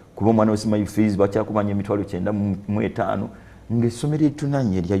waggulu kuba omwana wesimayi fees bakyakubanya emitwalo 95 ng'essomero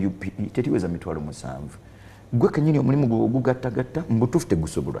etunanye erya UPE teriweza mitwalo 7 gwe kenyini omulimu gwe ogugattagatta mbutuufu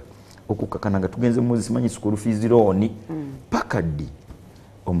tegusobola okukakana nga tugenze mu simanyi school fees loan paka ddi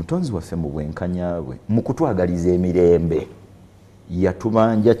omutonzi waffe mu bwenkanya bwe mu kutwagaliza emirembe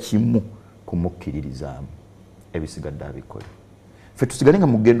yatubanja kimu kumukkiririzaamu ebisigadde abikole ffe tusigale nga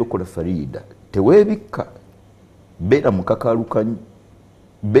mugenda okukola farida teweebikka beera mukakalukanyi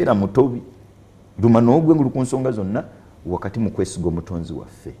beera mutobi luma n'ogwengulu ku nsonga zonna wakati mu kwesiga omutonzi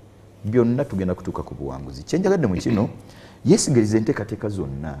waffe byonna tugenda kutuuka ku buwanguzi kyenjagadde mu kino yeesigaliza enteekateeka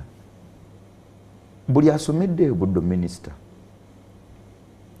zonna buli asomedde obuddo minisita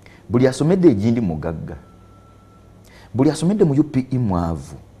buli asomedde egindi mugagga buli asomedde mu UPE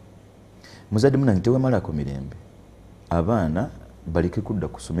mwavu muzadde munange tewemalako mirembe abaana baleke kudda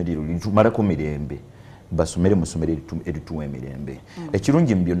ku ssomero litumalako mirembe basomere mu ssomero erituwa emirembe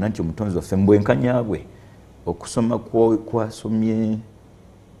ekirungi mu byonna nti omutonzi waffe mu bwenkanya bwe okusoma kwasomye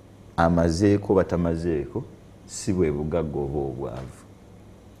amazeeko batamazeeko si bwe bugagga oba obwavu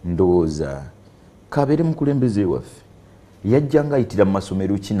ndowooza kabeere mukulembeze waffe yajjanga ayitira mu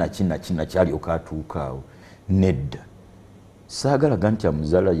masomero kina kyalyoka atuukaawo nedda saagalaga nti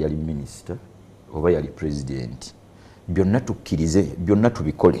amuzaala yali minisita oba yali pulezidenti byonna tukkirize byonna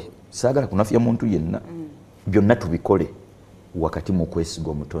tubikole saagala kunafuya muntu yenna byonna tubikole wakati mu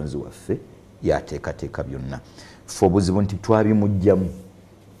kwesiga omutonzi waffe yateekateeka byonna ffe obuzibu nti twabimugjamu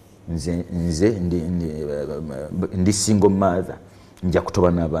nze ndi single mother nja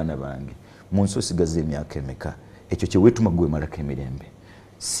kutoba n'abaana bange mu nsi osigaza emyaka emeka ekyo kyeweetuma gwemalako emirembe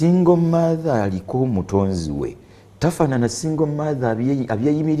single mother aliko omutonzi we tafaanana single mother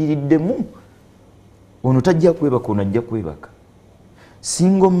abyeyimiriddemu ono tajja kwebaka ono ajja kwebaka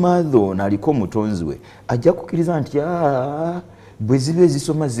single mother ono aliko omutonzi we ajja kukkiriza nti bwe ziba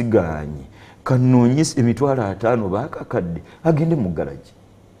ezisoma ziganye kanoonye emitwalo 5 baakakadde agende mu garagi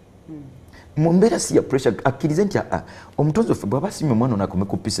mu mbeera si ya pressure akkirize nti omutonzi waffe bw'aba asimye omwana ono akome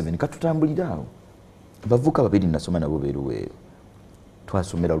ku P7 katutambulira awo bavuka babiri nasoma nabo beeruweero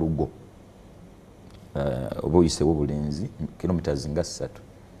twasomera lugo oba oyisewo bulenzi kilometers nga 3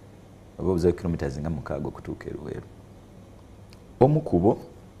 oba obuzayo kilometers nga 6 okutuuka eruweero omukubo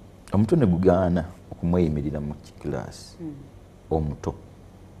omuto ne gugaana okumweyimirira mu kiklaasi omuto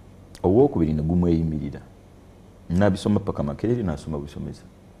owokubiri ne gumweyimirira nabisoma paka Makerere nasoma busomesa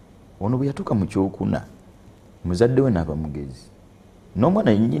ono bwe yatuuka mu kyokuna muzadde we n'aba mugezi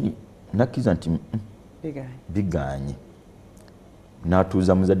n'omwana yennyini nakkiza nti biganye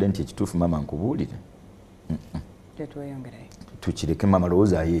n'atuuza muzadde nti ekituufu maama nkubuulire tukireke maama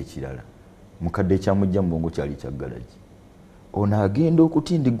lowoozaayo ekirala mukadde ekyamujja mu bwongo kyali kya galagi ono agenda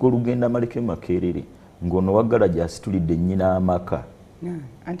okutindigga olugenda amaleke Makerere ng'ono wa galagi asitulidde nnyina amaka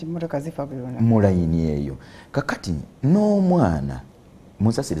anti mmotoka zifa buli lunaku mu layini eyo kakati n'omwana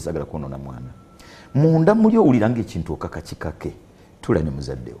munsasire sagala kwonoona mwana munda muli owulira ng'ekintu okakakikake tula ne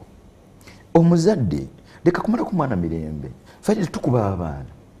muzaddewo omuzadde leka kumala ku mwana mirembe faire tukuba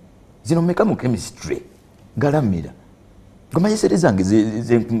abaana zino meka mu chemistry galamira ngomanyiserezange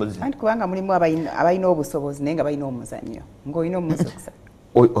anti kubanga mulimu abalina obusobozi naye nga balina omuzannyo ng'olina omusokusa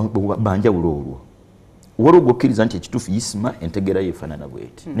banjawulo olwo wali ogwokkiriza nti ekituufu yisima entegera yeefaanana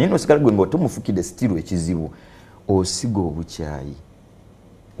bweti naye nosigala gwe nga otomufukidde sitiru ekizibu osiga obukyayi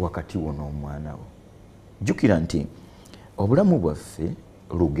wakati wo n'omwana wo jjukira nti obulamu bwaffe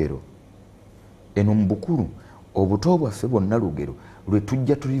lugero eno mu bukulu obuto bwaffe bwonna lugero lwe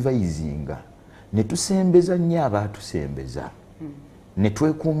tujja tulivayizinga ne tusembeza nnyo abaatusembeza ne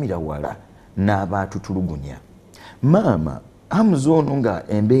twekuumira wala n'abaatutulugunya. Maama amuzono nga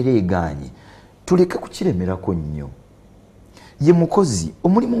embeera egaanye tuleke kukiremerako nnyo. Ye mukozi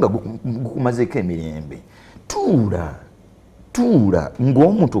omulimu nga gukumazeeko emirembe. Tuula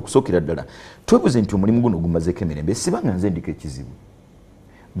ng'omuntu okusookera ddala twebuze nti omulimu guno gumazeeko emirembe sibanga nze ndiko ekizibu.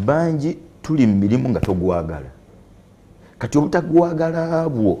 Bangi tuli mu mirimu nga togwagala. Kati obutagwagala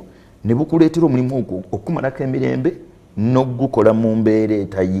bwo ne bukuleetera omulimu okumalako emirembe n'ogukola mu mbeera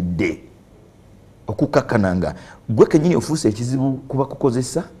etayidde. Okukakkana nga gwe kennyini ofuuse ekizibu kuba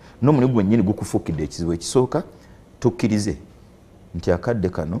kukozesa n'omulimu gwennyini gukufuukidde ekizibu. Ekisooka tukkirize nti akadde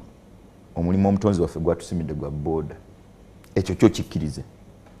kano omulimu omutonzi waffe gwatusimidde gwa booda. Ekyo kyo kikkirize.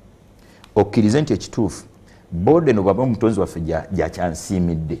 Okkirize nti ekituufu booda eno bwaba omutonzi waffe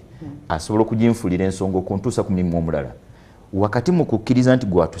gyakyansiimidde asobola okuginfulira ensonga okuntuusa ku mulimu omulala. Wakati mu kukkiriza nti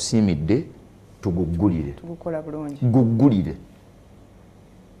gwatusiimidde tuguggulire. Guggulire.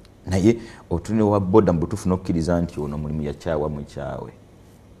 Naye otune wa booda mu butuufu n'okkiriza nti ono mulimu yakyawa mukyawe.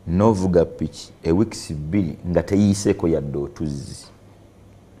 N'ovuga piki ewiikisi 2 nga teyiiseeko yadde otuzzi.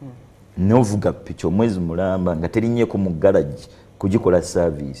 N'ovuga piki omwezi mulamba nga terinnyeko mu garagi kugikola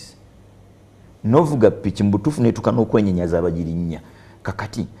service. N'ovuga piki mu butuufu neetuuka n'okwenyenyaza abagirinnya.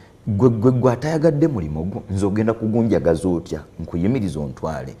 Kakati gwe atayagadde mulimu gwo nze ogenda kugunjagaza otya nkuyimiriza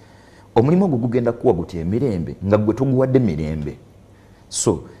ontwale. Omulimu ogwo gugenda kuwa gutya emirembe nga gwe toguwadde mirembe.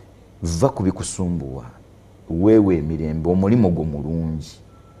 So va ku bikusumbuwa weewe emirembe omulimu gwo mulungi.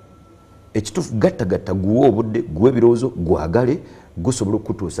 Ekituufu gattagatta guwe obudde guwe ebirowoozo gwagale gusobola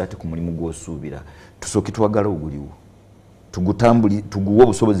okutuusa ate ku mulimu gw'osuubira. Tusooke twagala oguliwo tuguwe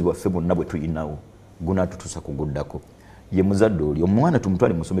obusobozi bwaffe bwonna bwe tuyinawo gunaatutuusa kuguddako. Ye muzadde oli omwana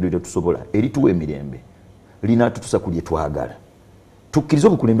tumutwale mu ssomero lyetusobola erituwa emirembe linaatutuusa ku lye twagala. Tukkirize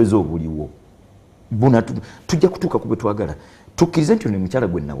obukulembeze obuliwo tujja kutuuka ku bwe twagala. Tukkirize nti ono mukyala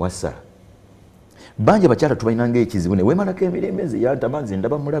gwe nawasa. Bangi abakyala tubalinanga ekizibu ne weemalako emirembe nze yantama nze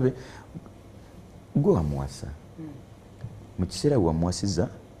ndaba mulabe. Gwe wamuwasa mu kiseera we wamuwasiza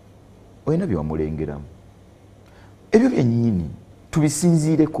olina bye wamulengeramu. Ebyo byennyini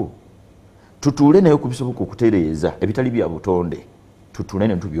tubisinziireko. Tutuule naye okubisoboka okutereeza ebitali bya butonde. Tutuule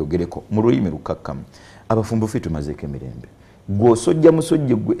ne tubyogereko mu lulimi lukakkamu. Abafumbo ffe tumazeeko emirembe. Gw'osojja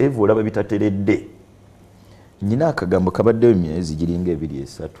musojja gwe Eva olaba bitateredde. Nyina akagambo kabaddeyo emyezi giringa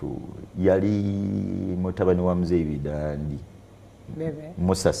 2-3 yali mutabani wa muzeeyi Bidandi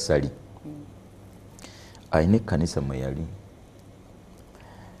Musasali. Ayina ekkanisa mwe yali.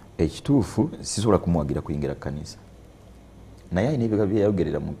 Ekituufu sisobola kumuwagira kuyingira kkanisa. Naye ayina ebyo bye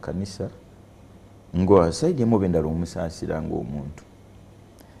yayogerera mu kkanisa nga sayidi emu bendala omusaasira ng'omuntu.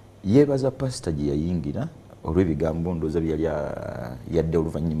 Yeebaza pasita gye yayingira olw'ebigambo ndowooza byali yadde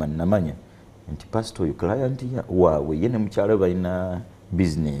oluvannyuma namanya nti pasita oyo client waabwe ye ne mukyala balina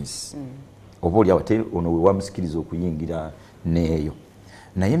bizinesi. Oba oli ate ono we wamusikiriza okuyingira n'eyo.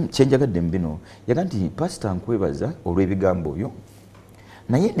 Naye kyenjagadde mu bino yaga nti pasita nkwebaza olw'ebigambo oyo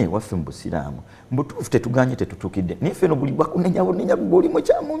naye newaffe mu busiraamu mbutuufu tetuganye tetutuukidde naye ffe no buli bwakunenya gw'oli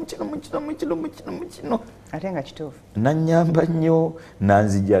mukyamu mukino ate nga kituufu nannyamba nnyo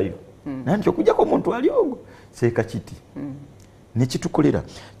nanzijayo naye nti okujjako omuntu ali ogwo seeka kiti nekitukolera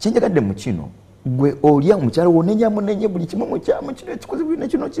kyenjagadde mu kino gwe olya omukyala wonenyamunenye buli kimu mukyamu kino ekikoze bino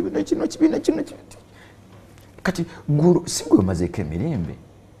kino kati si gwe omazeeko emirembe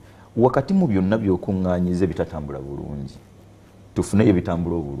wakati mu byonna by'okuŋŋaanyiza bitatambula bulungi tufuneyo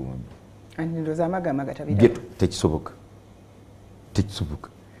ebitambula obulungi. Ndowooza amagama gatabira tekisoboka.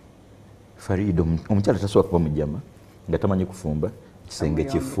 Farida omukyala tasobola kuba mujama nga tamanyi kufumba kisenge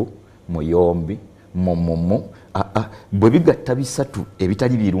kifu muyombi momomo bwe bigatta bisatu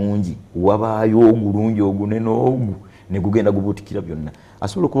ebitali birungi wabaayo ogulungi ogunene ogu ne gugenda gubuutikira byonna.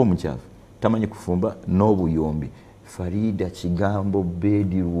 Asobola okuba omukyafu tamanyi kufumba n'obuyombi. Farida kigambo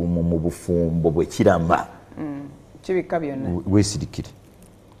bedroom mu bufumbo bwe kirama kibika byonna weesirikire.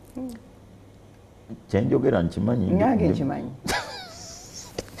 Kyenjogera nkimanyi nyange nkimanyi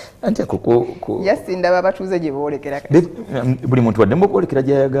anti ako yasinda babatuuze gye boolekera buli muntu waddemu okwolekera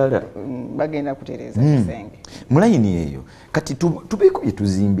gy'ayagala bagenda kutereeza kisenge mulayini eyo kati tubeeko bye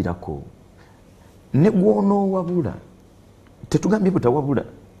tuzimbirako ne gw'onoowabula tetugambye butawabula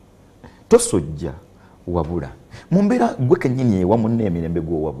tosojja wabula mu mbeera gwe kennyini ewa munne emirembe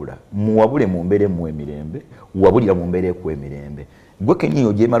gw'owabula muwabule mu mbeera emu emirembe wabulira mu mbeera eku emirembe gwe kennyini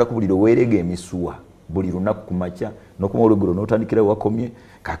ogyemala kubulira oweerega emisuwa buli lunaku ku makya n'okuma olweggulo n'otandikira wakomye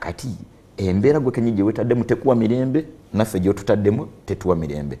kakati embeera gwe kennyini gye weetaddemu tekuwa mirembe naffe gy'otutaddemu tetuwa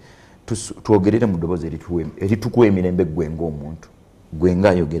mirembe. Twogerere mu ddoboozi eritukuwa emirembe gwe ng'omuntu gwe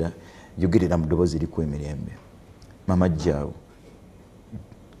ng'ayogera yogerera mu ddoboozi erikuwa emirembe. Mama jjaawo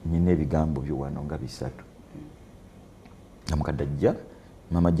nyine ebigambo byo wano nga bisatu namukadde ajja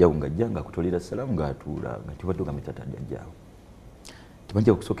mama jjawo ng'ajja ng'akutolera salaamu ng'atuula nga tibadde ogambe taata ajjawo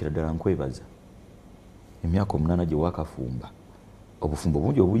tibajja okusookera ddala nkwebaza emyaka 8 gye wakafumba obufumbo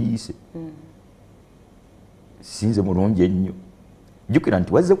bungi obuyiise sinze mulungi ennyo jjukira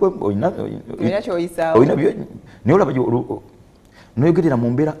nti wazze olina olaba noyogerera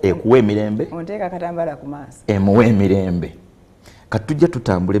mu mbeera ekuwa emirembe onteeka akatambala ku maaso emuwa emirembe kati tujja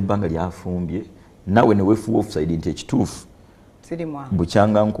tutambula ebbanga lyafumbye nawe ne weefuwa offside nti ekituufu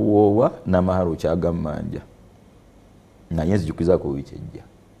bukyanga nkuwoowa n'amahalo okyagammanja naye nzijukizaako wiiki ejja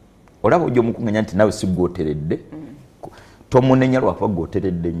olaba ojja omukuŋŋanya nti nawe si gwoteredde tomunenya lwakuba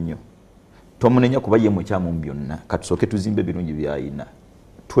gwoteredde nnyo tomunenya kuba ye mukyamu mu byonna katusooke tuzimbe ebirungi byayina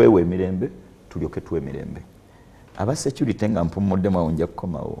twewe emirembe tulyoke tuwe emirembe aba security nga mpumuddemu awo nja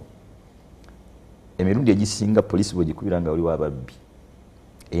kukomawo emirundi egisinga poliisi bwegikubira nga waliwo ababbi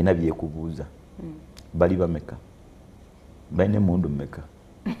erina byekubuuza bali bameka balina emundu mmeka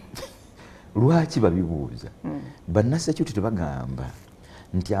lwaki babibuuza banna security tebagamba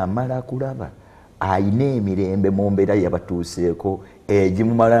nti amala kulaba ayina emirembe mu mbeera yabatuuseeko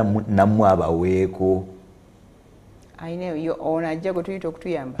egimumala nammwe abaweeko ono ajja gwe tuyita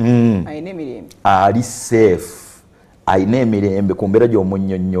okutuyamba ayina emirembe ali safe ayina emirembe ku mbeera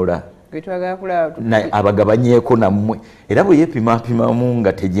gy'omunnyonnyola abagabanyeeko nammwe era bwe yeepimapimamu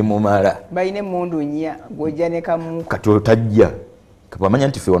nga tegimumala balina emmundu nnya gwojja ne kamu kati otajja kabamanya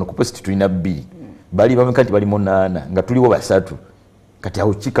nti ffe wano ku posti tulina 2 bali bameka nti bali 8 nga tuliwo 3 kati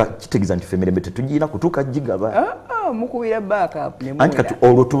awo kitegeeza nti ffe emirembe tetugiina kutuuka gigaba mukubira backup anti kati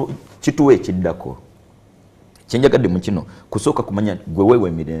olwo kituwa ekiddako kyenjagadde mu kino kusooka kumanya gwe weewa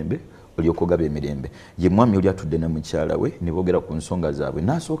emirembe olyoka ogaba emirembe ye mwami oli atudde ne mukyala we ne boogera ku nsonga zaabwe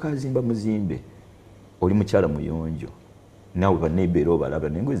n'asooka azimba muzimbe oli mukyala muyonjo naawe baneibeera obalaba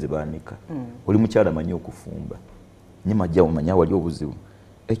nengoye ze baanika oli mukyala manyi okufumba nye majja omanya wali obuzibu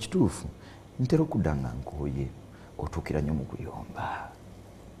ekituufu ntera okudda nga nkooye otuukira nnyo mu kuyomba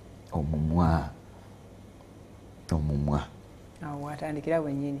omumwa awo watandikira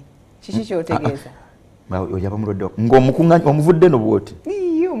bwennyini kiki kyotegeeza oyaba mulwadde ng'omukuŋŋanya omuvudde no bwoti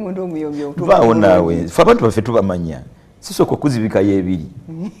omuntu omuyombi vaawo naawe fe abantu baffe tubamanya sisooka okuzibikayo ebiri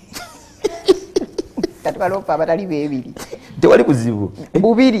tatubalopa abatali beebiri tewali buzibu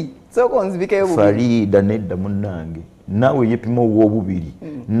bubiri sooka onzibikeyo bubiri Farida nedda munnange naawe yepima ow'obubiri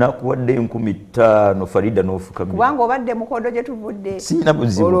nakuwadde 15,000 Farida n'ofuka kubanga obadde mukodo gye tuvudde sina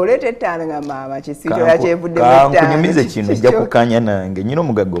buzibu olwo oleeta 5 nga maama kisitoola kyevuddemu 5 kankunyumize kino ojja kukanya nange nyina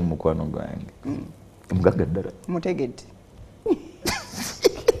omugagga omukwano gwange omugagga ddala mutegedde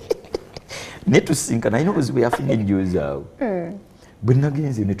naye tusinkana alina obuzibu yafunye ejjoozi awo bwe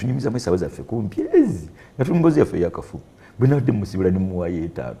nagenze ne tunyumizamu esaawa zaffe kumpi ezi nga tuli mboozi yaffe eyakafu bwe nabadde musibula ne muwaayo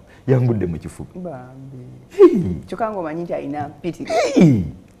 5 yangudde mu kifuba kyokka ng'omanyi nti alina mpitire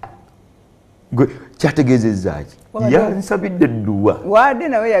gwe kyategeezezzaaki yansabidde edduwa wadde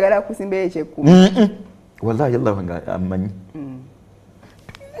nawe yagala kusimbayo ekyekumi wallahi allah nga amanyi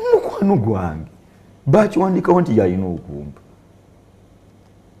mukwano gwange bakiwandikawo nti yalina okumpa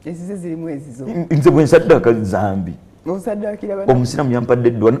ezize zirimu ezizo nze bwe nsaddaaka zambi osaddakira omusiraamu yampadde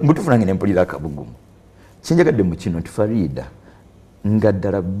edduwa mutuufu nange ne mpulira akabugumu kyenjagadde mu kino nti Farida nga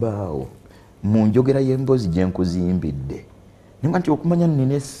ddala bbaawo mu njogera y'emboozi gye nkuzimbidde ninga nti okumanya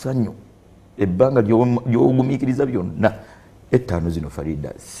nina essanyu ebbanga ly'ogumiikiriza byonna 5 zino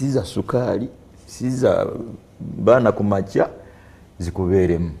Farida si za sukaali si za baana ku makya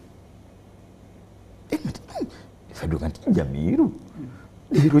zikubeeremu faduka nti Jamiru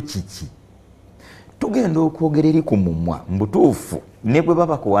leero kiki tugenda okwogera eri ku mumwa mbutuufu ne bwe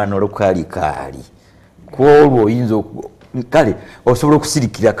baba kuwaana olukaalikaali kwolwo oyinza kale osobola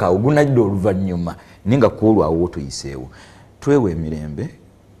okusirikira kaawo gunajja oluvannyuma naye nga kwolwo awo tuyiseewo twewe emirembe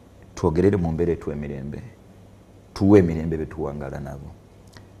twogerere mu mbeera etuwa emirembe tuwe emirembe betuwangala nabo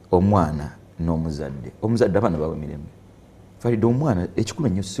omwana n'omuzadde abaana bawe emirembe Farida omwana ekikulu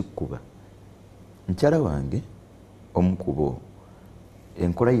ennyo si kkuba mukyala wange omukubo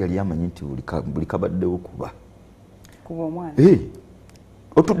enkola yali amanyi nti buli kabaddewo kuba omwana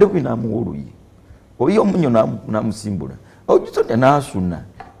otudde bwinaamuwa oluyi oyi omunyo namusimbula ogisonda naasuna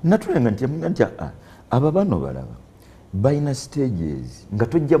natulenga nti aba bano balaba balina stages nga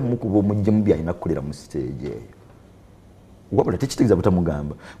tojja mukuba omuggyemu byalina kukolera mu stage eyo wabula tekitegeeza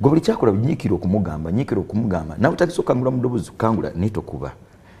butamugamba gwe buli kyakola nyiikira okumugamba nawe tandise okangula mu ddoboozi kukangula nitokuba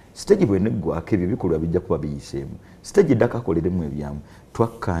stage bweneggwako ebyo bikolwa bijja kuba biyiseemu stage eddaka akoleremu ebyamu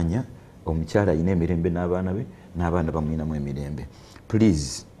twakkaanya omukyala alina emirembe n'abaana be n'abaana bamulinamu emirembe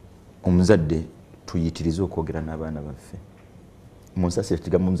please omuzadde tuyitirize okwogera n'abaana baffe munsasire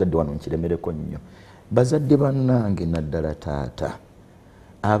kigambo muzadde wano nkiremereko nnyo bazadde bannange naddala taata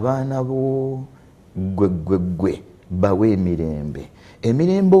abaana bo gwe bawe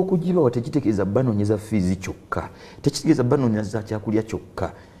emirembe okugibawa tekitegeeza banoonyeza fiizi kyokka tekitegeeza banoonyeza kyakulya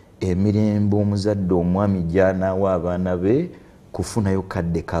kyokka emirembe omuzadde omwami gy'anaawa abaana be kufunayo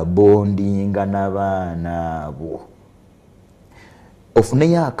kadde kabondinga n'abaana abo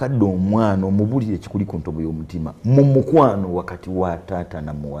ofuneyo akadde omwana omubulire ekikuli ku ntobo y'omutima mu mukwano wakati wa taata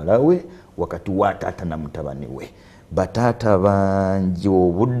na muwala we wakati wa taata na mutabani we bataata bangi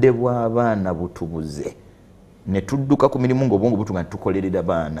obudde bw'abaana butubuze ne tudduka ku mirimu ng'obwongo butunga tukolerera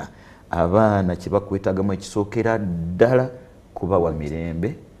abaana kye bakwetagamu ekisookera ddala kubawa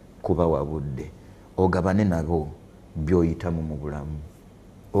mirembe kubawa budde ogabane nabo by'oyitamu mu bulamu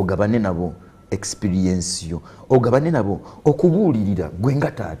ogabane nabo experience yo ogabane nabo okubuulirira gwe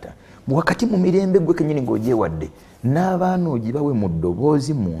nga taata wakati mu mirembe gwe kennyini ng'ogyewadde n'abaana ogibawe mu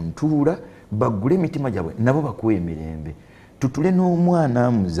ddoboozi mu ntuula bagule emitima gyabwe nabo bakuwa emirembe tutule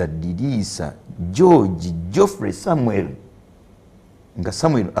n'omwana muzaddiriisa George Geoffrey Samuel nga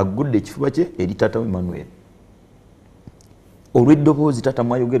Samuel agudde ekifuba kye eri taata we Emmanuel olw'eddoboozi taata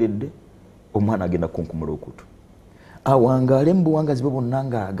mwayogeredde omwana agenda kunkumula okutu awangaale mu buwangazi bwe bwonna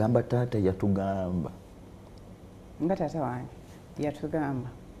ng'agamba taata yatugamba nga taata wange yatugamba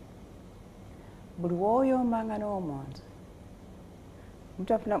buli w'oyombanga n'omuntu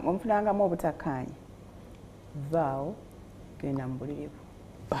omufunangamu obutakkaanya vaawo genda mu buliri bwo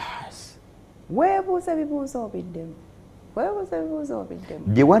baasi weebuuza ebibuuzo obiddemu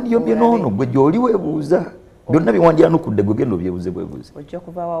bye wandiyombye n'ono gwe gy'oli weebuuza byonna bye wandyanukudde gwe genda obyebuuze bwebuuze ojja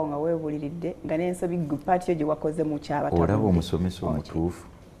kuvaawo nga weebuliridde nga n'ensobi paati yo gye wakoze mu kyaba olaba omusomesa omutuufu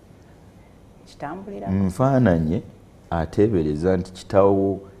kitambulira nfaananye ateebereza nti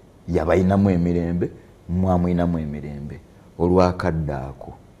kitaawo yabalinamu emirembe mwamulinamu emirembe olwakadde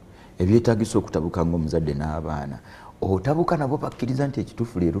ako ebyetaagisa okutabuka ng'omuzadde n'abaana otabuka nabo bakkiriza nti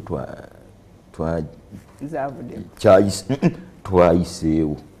ekituufu leero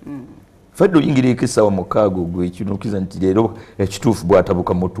twayiseewo fedde oyingireko essaawa mukaaga ogwekinokiza nti leero ekituufu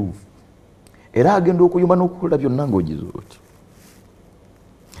bwatabuka mutuufu era agenda okuyuma n'okukola byonna ng'ogize oti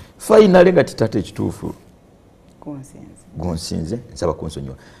fayinale nga titaata ekituufu gonsinze nsaba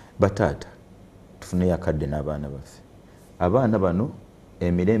kunsonyiwa bataata tufuneyo akadde n'abaana baffe abaana bano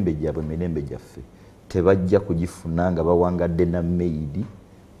emirembe gyabwe emirembe gyaffe tebajja kugifuna nga bawangadde na maidi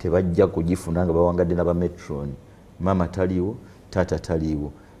tebajja kugifuna nga bawangadde n'abametroni maama taliiwo taata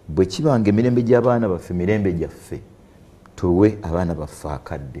taliiwo bwe kibanga emirembe gy'abaana baffe mirembe gyaffe tuwe abaana baffe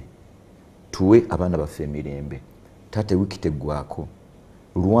akadde tuwe abaana baffe emirembe taata wiiki teggwako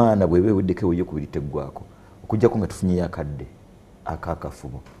lwana bweba eweddeko eweyo kubiri teggwako okujjako nga tufunyeyo akadde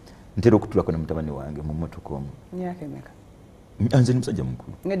akakafubo ntera okutulako ne mutabani wange mu mmotoka omu myaka emeka nze ni musajja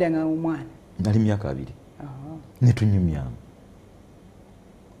mukulu ngedanga omwana nali myaka 2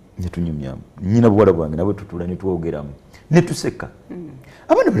 netunyumyamu nyina buwala bwange nabwe tutula netwogeramu netuseka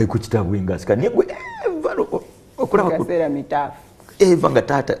abaana bali ku kitaabu engasika negwe eva nga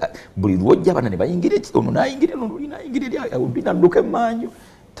taata buli lwojja abaana ne bayingira ono nayingira noluli nayingira binadduka emanju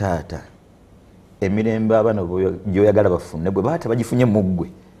taata emirembe abaana gyoyagala bafune gwe baata bagifunye muggwe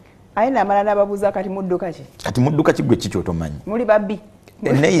aye namala nababuuza kati mudduka ki kati mudduka ki gwe kikyotomanyi muli babbi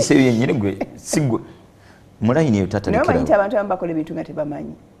neyiseyo yenyini gwe sigwe mulayini eyo taata naye omanyi nti abantu abamu bakola ebintu nga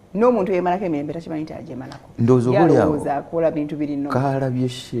tebamanyi n'omuntu yemalako emirembe takimanyi nti agyemalako ndowooza yalowooza akola bintu birino kaalabye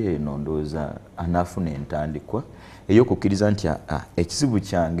sheeno ndowooza anaafuna entandikwa ey'okukkiriza nti ekizibu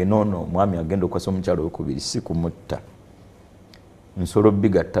kyange noono omwami agenda okwasa omukyalo okubiri si kumutta nsolo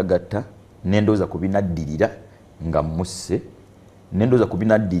bigattagatta nendowooza kubinaddirira nga musse nendowooza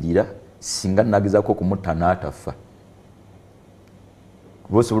kubinaddirira singa nagezaako okumutta n'atafa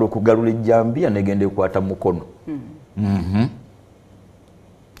kuba osobola okugalula ejjambiya negenda ekwata mukono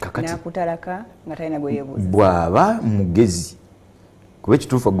nakutalaka nga talina gwe yeebuuza bw'aba mugezi kuba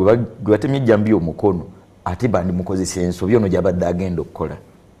ekituufu gwe batemye ejjambiya omukono ate bandimukozesa ensobi ono gy'abadde agenda okukola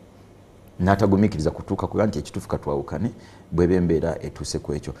n'atagumiikiriza kutuuka kuba nti ekituufu katwawukane bw'eba embeera etuuse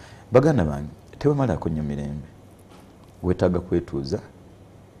ku ekyo baganda bange tewemalako nnyo mirembe weetaaga kwetuuza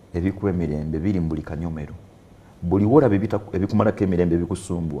ebikuwa emirembe biri mu buli kanyomero buli wolaba ebikumalako emirembe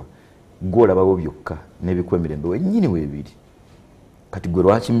ebikusumbuwa gw'olabawo byokka n'ebikuwa emirembe wennyini weebiri kati gwe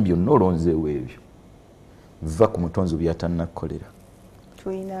lwaki mu byonna olonzeewo ebyo va ku mutonzi byatannakukolera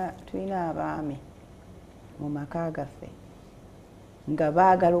tulina abaami mu maka gaffe nga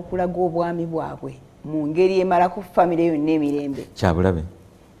baagala okulaga obwami bwabwe mu ngeri emalaku famire yonna emirembe kyabulabe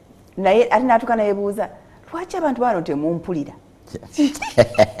naye ate naatuka nayebuuza lwaki abantu bano temumpulira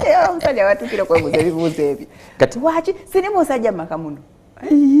Omusajja watukira kwebuuza ebibuuzo ebyo kati waki sine musajja makamuno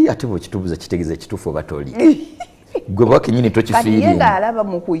ate bwekitubuuza kitegeeza ekituufu oba toli gwe bwakenyini tokifiirimu kati yenga alaba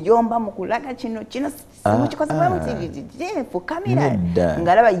mu kuyomba mu kulaga kino simukikozebwamu fukamira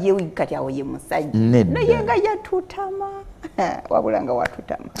ng'alaba ye kati awo ye musajja naye nga yatutama wabula nga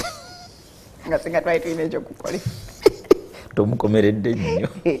watutama nga singa twali tulina ekyokukola tomukomeredde nnyo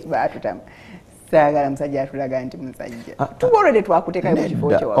baatutama saagala musajja atulaga nti musajja tubolode twakuteekayo mu kifo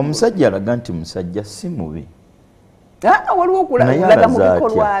kyo omusajja alaga nti musajja si mubi waliwo okulaga mu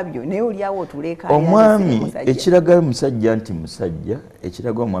bikolwa byo naye oliawo otuleka omwami ekiraga musajja nti musajja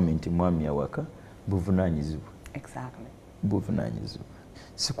ekiraga omwami nti mwami awaka buvunaanyizibwa buvunaanyizibwa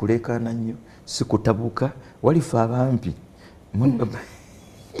sikulekaana nnyo sikutabuka walife abampi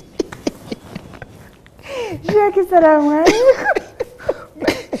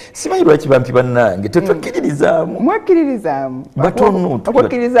simanyi lwaki bampi bannange tetwekkiririzaamu mwekkiririzaamu batono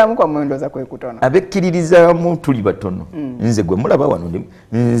okwekkiririzaamu kwa mwendoza kwe kutono abekkiririzaamu tuli batono nze gwe mulaba wano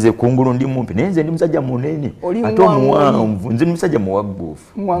nze kungulu ndi mumpi naye nze ndi musajja munene ate omuwanvu nze ndi musajja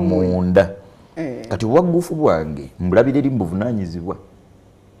muwagguufu munda kati obuwagguufu bwange mbulabira eri mubuvunaanyizibwa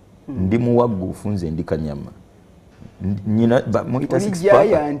ndi muwagguufu nze ndi kanyama nyina muyita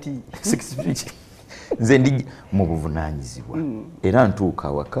nze ndi mu buvunaanyizibwa era ntuuka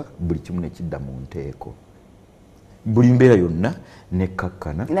awaka buli kimu nekidda mu nteeko buli mbeera yonna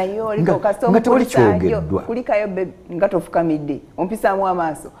nekkakkana nga tewali kyogeddwa kulikayo nga tofukamidde ompisaamu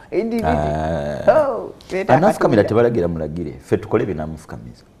amaaso anaafukamira tebalagira mulagire ffe tukole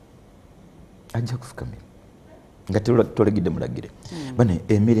byenamufukamiza ajja kufukamira nga tolegidde mulagire bane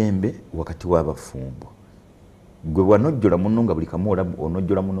emirembe wakati w'abafumbo gwe wanojjola muno nga buli kamu olabu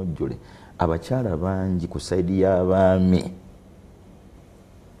onojjola munojjole abakyala bangi ku sayidi y'abaami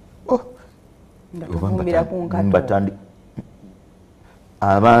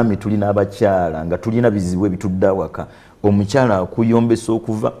abaami tulina abakyala nga tulina bizibu ebitudde awaka omukyala akuyombesa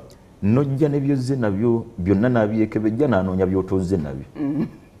okuva nojja nebyozze nabyo byonna nabyekebejja nanoonya byotozze nabyo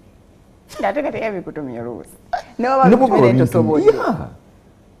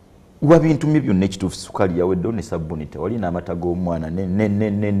wabintumye byonna ekituufu sukali yaweddewo ne sabbuni tewali n'amata g'omwana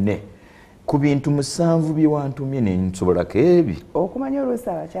ne ku bintu 7 bye wantumye ne nsobolako ebyo okumanya oluusi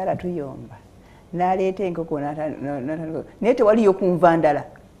abakyala tuyomba n'aleeta enkoko naye tewaliyo kunva ndala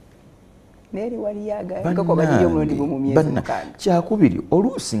neeri waliyaga enkoko bagiyo omulundi gumu myezi 6 kyakubiri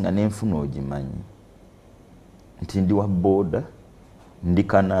oluusi nga nenfuna ogimanyi nti ndi wa booda ndi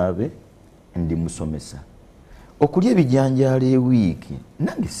kanaabe ndi musomesa okulya ebijanjaalo ewiiki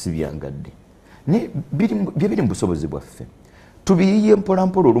nange sibyangadde bye biri mu busobozi bwaffe tubiyiye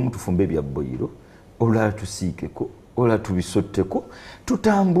mpolampola olumu tufumbe ebya boyiro olala tusiikeko olala tubisotteko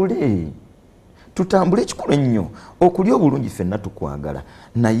tutambule ekikulu ennyo okulya obulungi ffenna tukwagala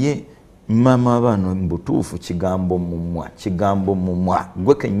naye mama bano mbutuufu kigambo mumwa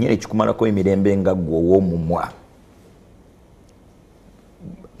gwe kennyini kikumalako emirembe nga gwe ow'omumwa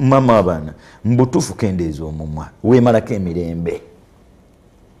mama abaana mbutuufu kendeeza omumwa weemalako emirembe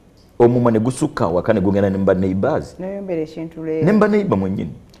omumwa ne gusukka waka ne gugenda nemba neighbors nemba neighbor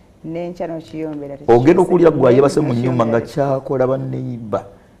mwennyini ogenda okulira gwayebase mu nnyumba nga kyakola banneighbor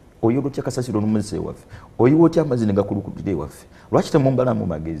oyolotya kasasiro n'omuzisa ewaffe oyiwa otya amazzi ne gakulukutira ewaffe lwaki temumbalamu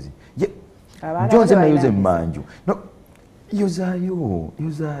magezi jonze nayoze emmanju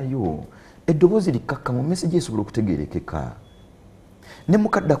yozaayo eddoboozi likkakkamu mesegi esobola okutegeerekeka ne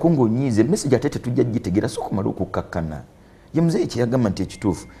mukaddako ng'onyiize mesegi ate tetujja gitegeera so okumala okukkakkana ye muzeeyi kyeyagamba nti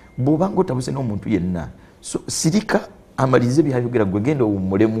ekituufu bw'obanga otabuse n'omuntu yenna sirika amalize byayogera gwe genda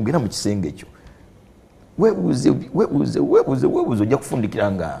owummulemu genda mu kisenge ekyo weebuuze ojja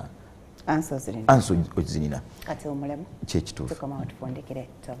kufundikira nga anso ozirina kyekituufu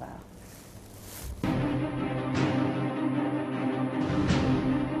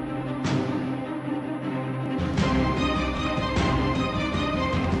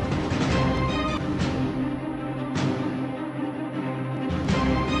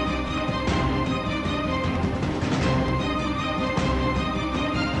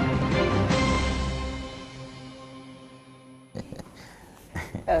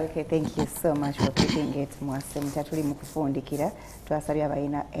Okay, thank you so much for keeping it. MwasuzeMutya tuli mu kufundikira twasabye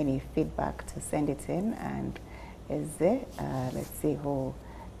abalina any feedback to send it in and let's see who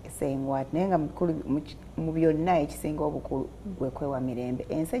is saying what. Naye nga mu byonna ekisinga obukulu gwe kwewa mirembe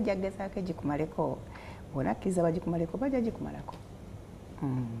ensi ejja kugezaako egikumaleko bonakkiriza bagikumaleko bajja gikumalako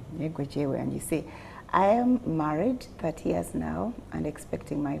naye gwe kyeweyanji. See, I am married 30 years now and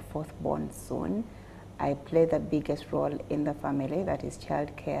expecting my 4th born soon. I play the biggest role in the family, that is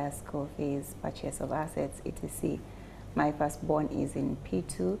childcare, school fees, purchase of assets, etc. My firstborn is in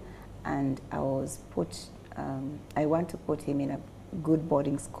P2, and I want to put him in a good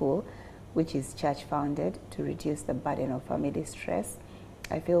boarding school, which is church founded, to reduce the burden of family stress.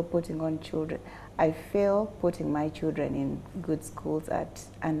 I feel putting my children in good schools at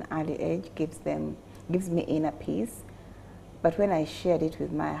an early age gives me inner peace. But when I shared it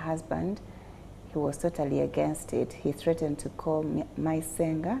with my husband, he was totally against it. He threatened to call my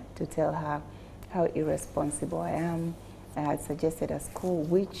Senga to tell her how irresponsible I am. I had suggested a school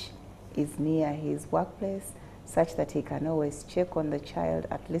which is near his workplace, such that he can always check on the child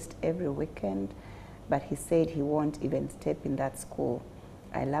at least every weekend, but he said he won't even step in that school.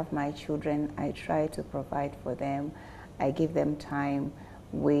 I love my children. I try to provide for them. I give them time.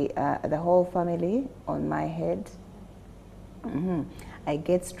 The whole family on my head. I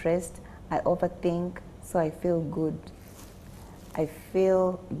get stressed. I overthink, so I feel good.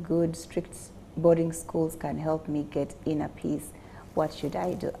 Strict boarding schools can help me get inner peace. What should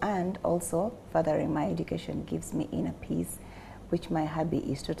I do? And also, furthering my education gives me inner peace, which my hubby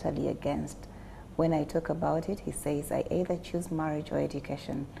is totally against. When I talk about it, he says I either choose marriage or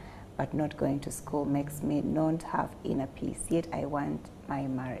education, but not going to school makes me not have inner peace. Yet I want my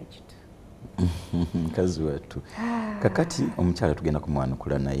marriage too. Kazi wetu. Kakati omukyala tugenda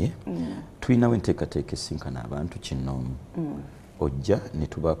kumwanukula naye. Tulinawo enteekateeka esinkana abantu kino. Ojja ne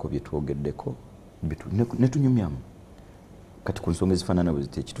tubaako bye twogeddeko ne tunyumyamu. Kati ku nsonga ezifaanana bwe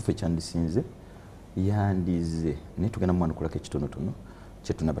ziti ekituufu ekyandisinze yandize naye tugenda mwanukulako ekitonotono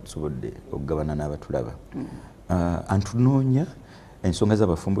kye tunaba tusobodde okugabana n'abatulaba. Antunoonya ensonga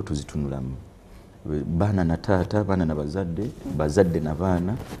z'abafumbo tuzitunulamu. Baana na taata, baana na bazadde, bazadde na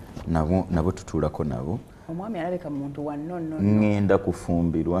baana, nabo tutuulako nabo. Omwami alabika muntu wa nnono. Ngenda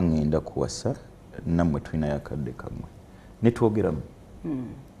kufumbirwa, ngenda kuwasa, nammwe tulinayo akadde kamwe. Ne twogeramu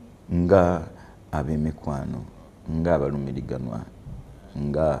nga ab'emikwano, nga abalumiriganwa,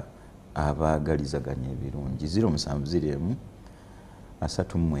 nga abaagalizaganya ebirungi. 070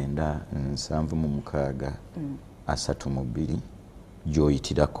 39 76 32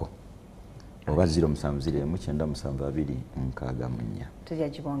 gy'oyitirako. Oba 070 972 64. Tujja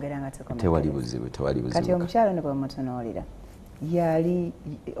gibongera nga tukomera. Tewali buzibu. Kati omukyalo ne bwe mutunuulira yali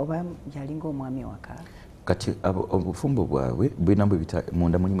ng'omwami waka. Kati obufumbo bwabwe bulina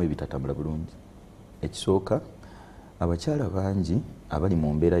munda mulimu ebitatambula bulungi. Ekisooka, abakyala bangi abali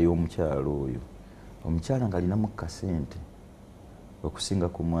mu mbeera y'omukyalo oyo, omukyala ng'alinamu kasente okusinga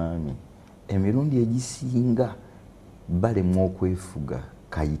ku mwami, emirundi egisinga balemwa okwefuga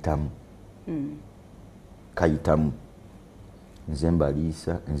kayitamu. Kayitamu. Nze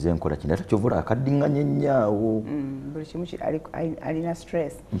mbaliisa, nze nkola kino. Ate kyovula akaddinganya ennyaawo. Buli kimu alina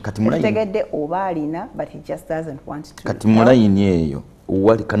stress. Kati mulayini. Tegedde oba alina, but he just doesn't want to. Kati mulayini eyo,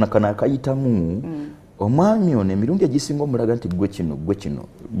 wali kana akayitamu. Omwami ono emirundi egisinga omulaga nti gwe kino,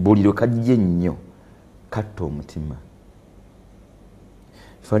 buli lwe kajja ennyo, katta omutima.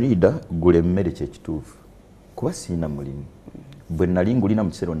 Farida, gula emmere kyekituufu. Kuba siina mulimu. Bwe nali ngulina mu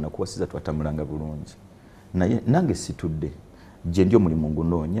kiseera nakuwasiza twatambulanga bulungi. Naye nange situdde. Gye ndi omulimu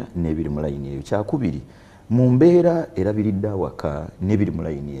ngunoonya n'ebiri mu layini eyo. Kyakubiri, mu mbeera erabiridde awaka n'ebiri mu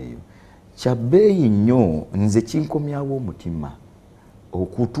layini eyo. Kya bbeeyi nnyo nze kinkomyawo omutima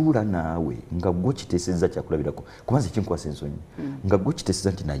okutuula naawe nga gwe kiteesezza kyakulabirako. Kubanze kinkwasa ensonyi. Nga gwe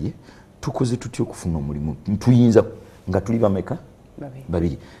kiteesezza nti naye tukoze tutya okufuna omulimu. Tuyinza nga tuli bameka?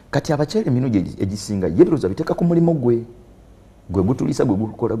 Babiri. Kati abakyala emirundi egisinga ye birowooza biteeka ku mulimu gwe. Gwe gutuliisa, gwe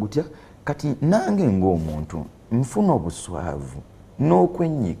gukola gutya. Kati nange ng'omuntu nfuna obuswavu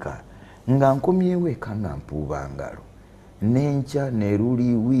n'okwennyika nga nkomyewo eka nga mpuuba ngalo. N'enkya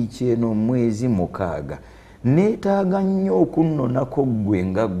n'eruli wiiki eno mwezi 6 neetaaga nnyo okunnonako gwe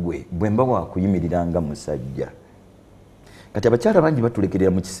nga gwe bwe mba waakuyimirira nga musajja. Kati abakyala bangi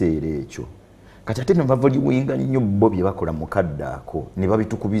batulekerera mu kiseera ekyo. Kati ate ne bavoliwinga nnyo bo bye bakola mu kadde ako ne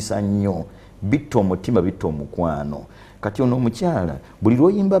babitukubisa nnyo. Bitta omutima, bitta omukwano. Kati ono omukyala buli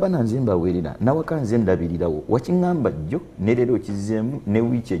lw'oyimba bananze mbaweerera nawaka nze ndabirirawo wakiŋŋamba jjo ne leero kizeemu ne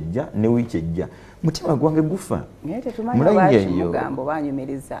wiiki ejja mutima gwange gufa. Mulayini eyo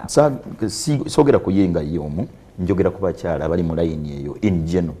soogera kuyenga ye omu, njogera ku bakyala abali mu layini eyo in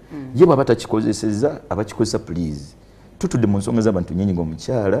general. Ye bw'aba takikozesezza abakikozesa please. Tutudde mu nsonga z'abantu nnyingi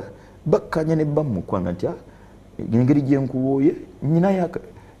ng'omukyala bakkanya ne bamukwanga nti engeri gye nkuwooye nyinayo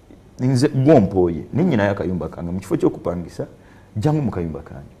nze gwompooye ne nyinayo akayumba kange mu kifo ky'okupangisa jangu mu kayumba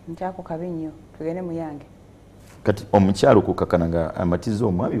kange. Nkyako kabi nnyo tugende mu yange. Kati omukyala okukakana nga amatiza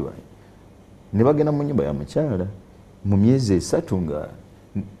omwami we ne bagenda mu nnyumba ya mukyala mu myezi 3 nga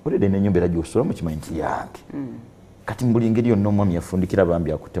olede n'ennyumba era gy'osula mu kimanyi nti yange. Kati mu buli ngeri yonna omwami yafundikira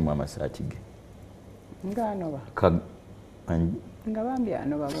bambi akuttemu amasaati ge. Ng'anoba. nga bambi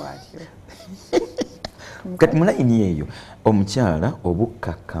ano babwatyo kati mulayini eyo omukyala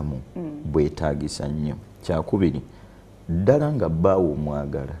obukkakkamu bwetaagisa nnyo. Kyakubiri ddala nga bbaawo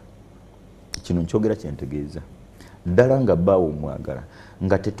omwagala, kino nkyogera kyentegeeza, ddala nga bbaawo omwagala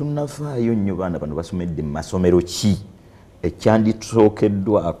nga tetunnafaayo nnyo baana bano basomedde mu masomero ki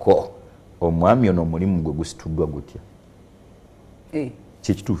ekyandisookeddwako omwami ono omulimu gwe gusituddwa gutya.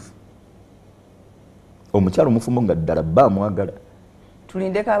 Kikituufu omukyala omufumbo nga ddala bba amwagala.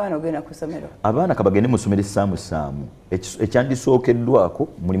 Tulindeko abaana ogenda ku ssomero, abaana kabagende mu ssomero essaamusaamu ekyandisookeddwako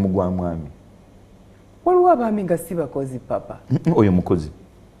mulimu gwa mwami. waliwo abaami nga si bakozi papa. Oyo mukozi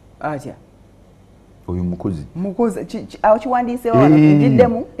atya oyo mukozi awo kiwandiisewo wano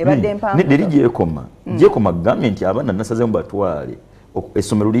tugiddemu ebadde mpanvu nederi gyekoma gambye nti abaana nasazemu batwale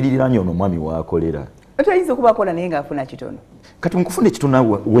essomero liriranye ono omwami waakolera. Atayinza okubakola naye ng'afuna kitono. Kati nkufuna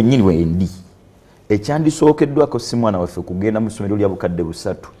ekitono wennyini wendi ekyandisookeddwako si mwana waffe kugenda mu ssomero lya bukadde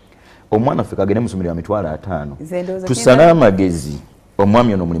 3, omwana waffe kagende mu ssomero ya mitwalo 5. Tusale amagezi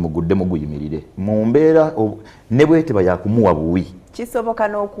omwami ono omulimu guddemu guyimirire mu mbeera ne bweteba yakumuwa buwi. Kisoboka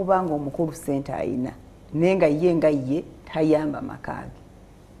n'okuba nga omukulu ssente ayina naye nga ye tayamba makaage.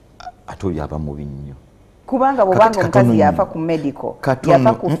 Ate oyo aba mubi nnyo. Kubanga bw'obanga omukazi yafa ku medical,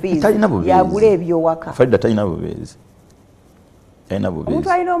 yafa ku fees, yagula ebyowaka. Farida talina bubeezi. Omuntu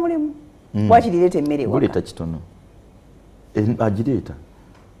alina omulimu wakirireeta emmere waka. Guleeta kitono. Agireeta.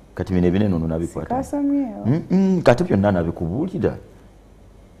 Kati bino ebinene ono nabikwata. Sikasomyewo. Kati byonna nabikubuulira.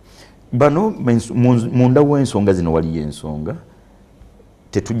 Bano munda w'ensonga zino waliyo ensonga.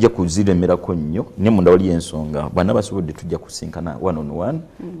 Tetujja kuziremerako nnyo ne munda waliyo ensonga. Bana basobodde tujja kusinkana one on one.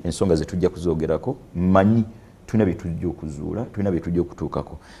 Ensonga ze tujja kuzoogerako. Manyi tulina bye tujja okuzuula, tulina bye tujja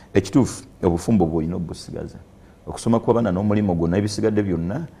okutuukako. Ekituufu obufumbo bw'olina obusigaza. Okusoma kw'abaana n'omulimu gwonna ebisigadde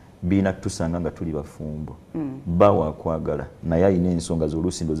byonna birina kutusanga nga tuli bafumbo. Bba waakwagala naye alina ensonga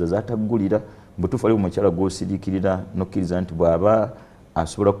z'oluusi ndowooza zaataggulira. Butuufu waliwo omukyala gw'osiriikirira n'okkiriza nti bw'aba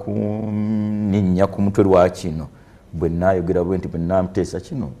asobola kuninnya ku mutwe lwa kino bwe naayogera bwe nti bwe naamuteesa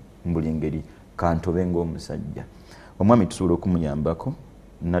kino mu buli ngeri kantobe ng'omusajja. Omwami tusobola okumuyambako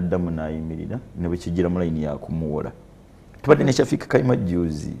n'addamu n'ayimirira ne bwe kijjira mu layini yakumuwola. Tubadde ne Shafika Kayima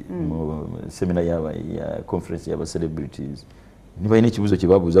juzi mu semina ya conference y'aba celebrities. Ne balina ekibuuzo kye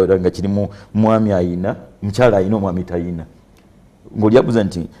baabuuza nga kirimu mwami ayina, mukyala ayina, omwami tayina. Ng'oli abuuza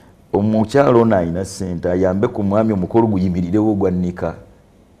nti omukyala ono ayina ssente ayambe ku mwami omukolo guyimirirewo gwannika.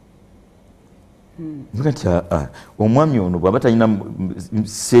 Nti omwami ono bw'aba talina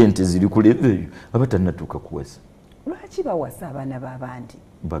ssente ziri ku leve eyo aba tannatuuka kuwasa. Lwaki bawasa abaana b'abandi?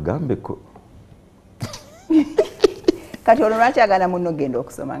 Bagambeko. Kati olwo lwaki agana munno genda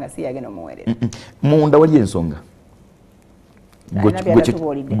okusoma nga si yagenda omuweerera? Munda wali ensonga.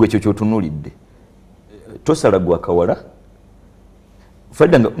 Gwe kyo ky'otunuulidde. Tosala gwa kawala.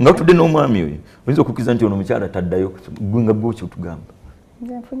 Farida nga tudde n'omwami oyo oyinza okukkiriza nti ono omukyala taddayo gwe nga bwe kyotugamba.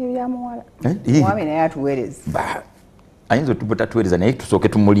 Nze nfunye bya muwala. Omwami naye atuweereza. Ayinza otutatuweereza naye tusooke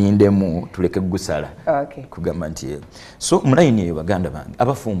tumulindemu tuleke gusala. Kugamba nti so mulayini eyo baganda bange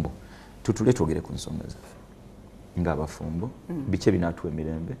abafumbo tutule twogere ku nsonga zaffe ng'abafumbo biki ebinaatuwa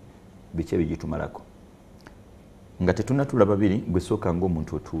emirembe biki ebigitumalako nga tetunatula babiri gwe sooka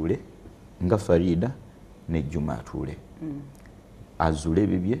ng'omuntu otuule nga Farida ne Juma atuule azuule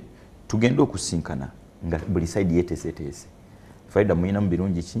ebibye tugende okusinkana nga buli sayidi yeeteeseteese. Farida muyinamu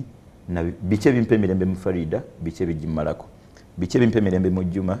birungi ki na biki ebimpa emirembe mu Farida biki ebigimalako biki ebimpa emirembe mu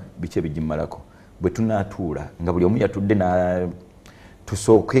Juma biki ebigimalako bwe tunaatuula nga buli omu yatudde na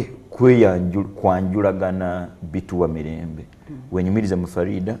tusooke kwanjulagana bituwa mirembe. Wenyumirize mu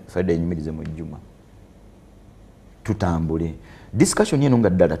Farida, Farida yenyumirize mu Juma. Tutambule. Discussion yeno nga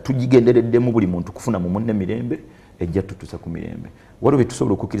ddala tugigendereddemu buli muntu kufuna mu munne mirembe ejja tutusa ku mirembe. Waliwo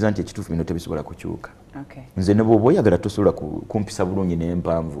tusobola okukkiriza nti ekituufu bino tebisobola kukyuka. Nze ne bw'oba oyagala tosobola kumpisa bulungi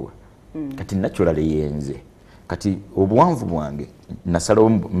n'empanvuwa. Kati natural yenze. Kati obuwanvu bwange nasalawo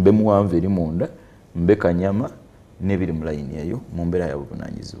mbe muwanvu eri munda mbe kanyama n'ebiri mu layini eyo mu mbeera ya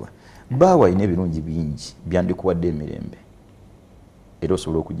buvunaanyizibwa. Baawa alina ebirungi bingi byandikuwadde emirembe era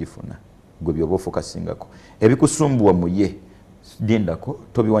osobola okugifuna gwe byoba ofokasingako. Ebikusumbuwa mu ye dindako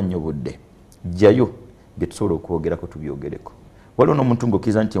tobiwa nnyo budde jjayo bye tusobola okwogerako tubyogereko. Waliwo n'omuntu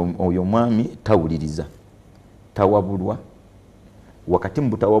ng'okkiriza nti oyo omwami tawuliriza tawabulwa wakati mu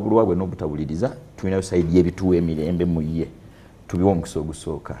butawabulwa bwe n'obutawuliriza tulinayo sayidi y'ebituwa emirembe mu ye tubiwa omukisa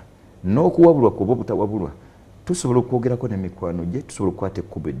ogusooka. N'okuwabulwa kuba obutawabulwa tusobola okwogerako n'emikwano gye tusobola okukwata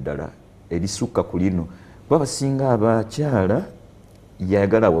ekkubo eddala erisukka ku lino kuba basinga abakyala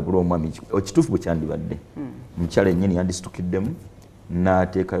yagala awabula omwami ekituufu bwe kyandibadde omukyala yennyini yandisitukiddemu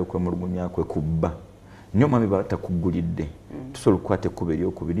n'ateekayo kwemulugunya kwe kubba nyo mami batakugulidde tusobola okukwata ekkubo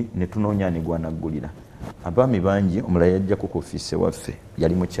eryokubiri ne tunoonya ani gwanaggulira abaami bangi omulala yajja ku ofiisi waffe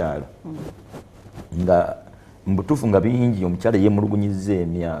yali mukyala nga mbutuufu nga bingi omukyala yemulugunyizza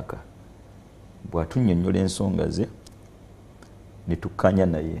emyaka bw'atunnyonnyola ensonga ze ne tukkanya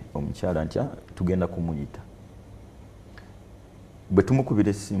naye omukyala nti tugenda kumuyita bwe tumukubira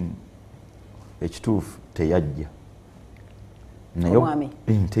essimu ekituufu teyajja naye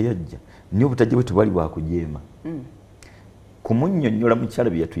teyajja naye obutajja bwe tebwali bwakujeema kumunnyonnyola mukyala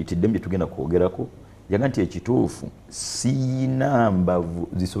bye yatuyitidde bye tugenda kwogerako yaga nti ekituufu siina mbavu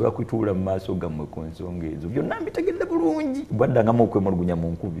zisobola kutuula mu maaso gammwe ku nsonga ezo byonna mbitegedde bulungi bwaddangamu okwemulugunya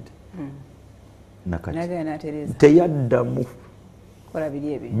mu nkubite nakati teyaddamu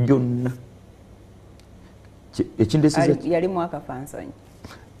byonna yalimu akafansonyi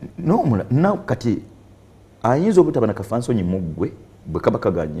na kati ayinza obutaba na kafansonyi mu ggwe bwe kaba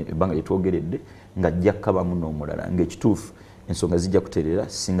kaganye ebbanga lyetwogeredde ng'ajja kukabamu n'omulala ng'ekituufu ensonga zijja kutereera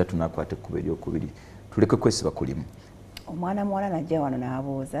singa tunakwata ekkubo eryokubiri tuleke kwesiba kulimu. Omwana muwala najja wano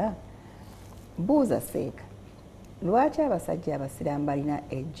n'abuuza buuza seeka lwaki abasajja abasiraamu balina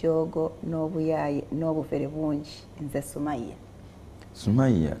ejjoogo n'obuyaaye n'obufere bungi nze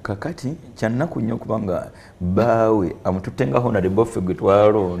Sumaya kakati kyannaku nnyo kubanga baawe amututenga honorable ffe gwe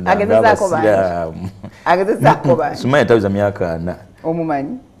twalonda n'abasiraamu Sumaya tawiza myaka 4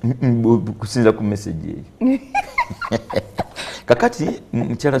 omumanyi kusinza ku message eyo kakati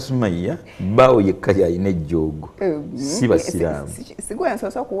mukyala Sumaya baawe yekka yalina ejjoogo si basiraamu sigwe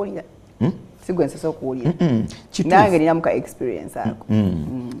nsoso okuwulira nange ninamu ka experience ako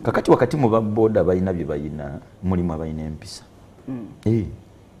kakati wakati mu baboda balina bye balina mulimu abalina empisa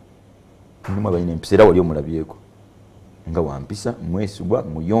mulimu abalina empisa era wali omulabyeko nga wampisa mwesigwa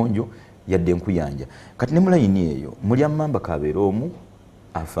muyonjo yadde nkuyanja kati ne mulayini eyo muli amamba kabeera omu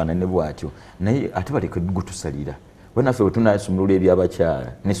afaanane bw'atyo naye ate baleke gutusalira wenaffe bwe tunasumulula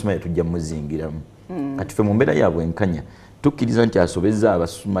ebyabakyala ne Sumaya tujja muzingiramu kati ffe mu mbeera yaabwe enkanya tukkiriza nti asobezza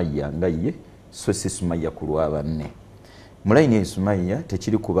abasumaya nga ye so si Sumaya ku lwa banne mulayini eyo Sumaya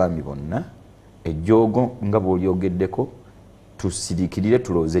tekiri ku baami bonna ejjoogo nga bw'olyogeddeko tusiriikirire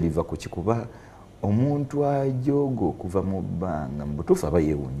tulowooze liva ku kikuba omuntu ajooga okuva mu bbanga mu butuufu aba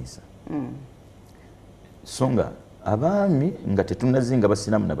yeewuunyisa so nga abaami nga tetunazinga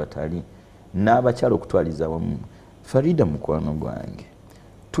basiraamu nabatali n'abakyala okutwaliza wamu Farida mukwano gwange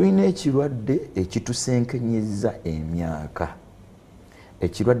tulina ekirwadde ekitusenkenyezza emyaka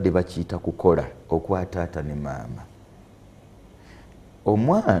ekirwadde bakiyita kukola okwa taata ne maama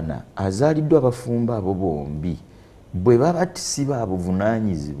omwana azaaliddwa abafumba abo bombi bwe baba tisiba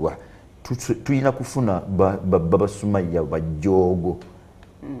abuvunaanyizibwa tulina kufuna babasumaya bajjoogo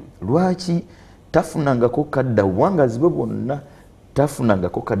lwaki tafunangako kadde awangazi be bonna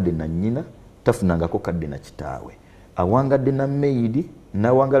tafunangako kadde na nnyina tafunangako kadde na kitaawe awangadde na maidi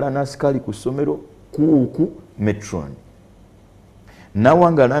nawangala n'asikaali ku ssomero kuuku metron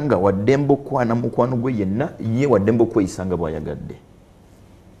nawangala nga waddembe okwana mukwano gwe yenna ye waddembe okweyisanga bw'ayagadde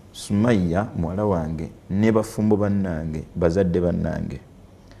Sumaya muwala wange ne bafumbo bannange bazadde bannange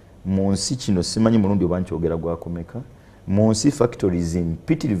mu nsi kino simanyi mulundi oba nkyogera gwakomeka mu nsi factories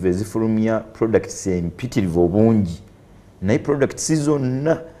empitirivu ezifulumya products empitirivu obungi naye products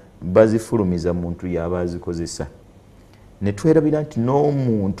zonna bazifulumiza muntu yaba azikozesa ne twerabira nti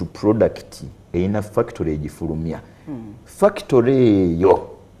n'omuntu product erina factory egifulumya factory eyo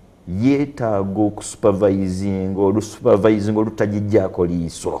yeetaaga okusupervisinga olutagijjaako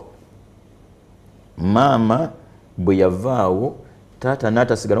liiso maama bwe yavaawo taata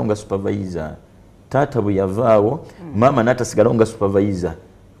n'atasigalawo nga supervisor taata bwe yavaawo maama n'atasigalawo nga supervisor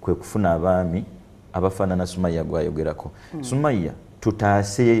kwe kufuna abaami abafaanana Sumaya gwayogerako Sumaya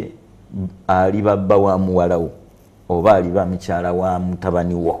tutaase ali babba wa muwalawo oba aliba mukyala wa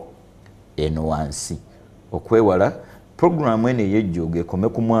mutabani wo eno wansi okwewala programu eno ey'ejjoogo ekome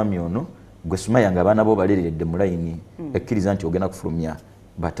ku mwami ono gwe Sumaya nga abaana bo baleeredde mu layini ekkiriza nti ogenda kufulumya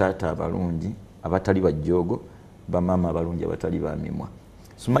bataata abalungi abatali bajjoogo bamaama abalungi abatali bamimwa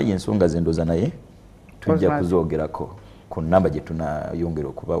Sumaya ensonga zendoza naye tujja kuzoogerako ku namba gye tunayongera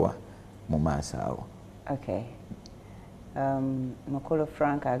okubawa mu maaso awo. Mukulu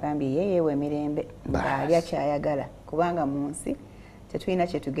Frank agambye yeyeewa emirembe ng'alya kyayagala kubanga mu nsi tetulina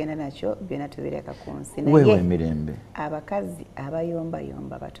kye tugenda nakyo byonna tubireka ku nsi naye emirembe abakazi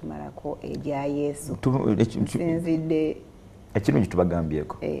abayombayomba batumalako egya Yesu sinzidde ekirungi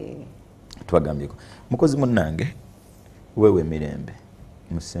tubagambyeko mukozi munnange weewa emirembe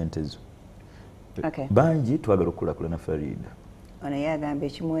mu ssente zo bangi twagala okulakulana Farida ono ye agamba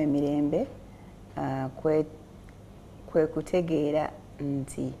ekimuwa emirembe kwe kutegeera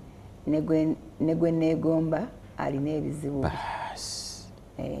nti negwe negomba alina ebizibu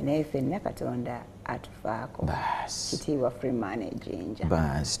naye ffenna Katonda atufaako kitiibwa Freeman Ejinja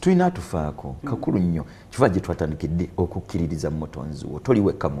basi tulina atufaako kakulu nnyo kiva gye twatandikidde okukkiririza mu mutonzi wo toli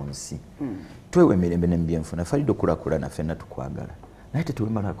wekka mu nsi twewe emirembe n'ebyenfuna Falido kulakulana ffenna tukwagala naye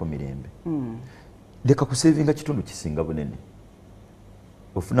tetuwemalako mirembe leka kusevinga kitundu kisinga bunene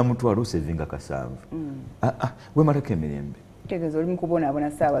ofuna mutwalo osevinga 7 wemalako emirembe kitegeeza oli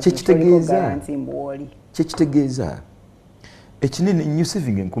mukubonaabona saawa kyekitegeeza ekinene nnyo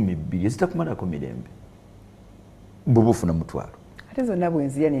sevinga 2,000 ezitakumalako mirembe bw'oba ofuna mutwalo ate zonna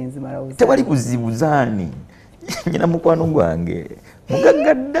bwenzirya nenzimalawo tewali kuzibuzaani nyina mukwano gwange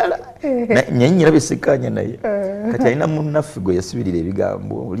mugagga ddala naye nyina besekanya naye kati alina munnaffe gwe yasibirira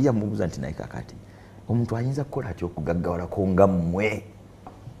ebigambo oli yamubuuza nti naye kakati omuntu ayinza kukola atya okugaggawalako nga mmwe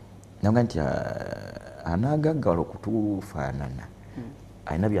naga nti anaagaggawala okutufaanana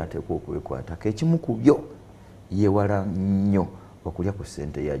alina byateekwa okwekwatako ekimu ku byo yeewala nnyo okulya ku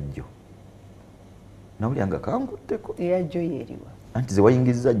ssente yajjo nawulyanga kankutteko eyajjo yeeriwa anti ze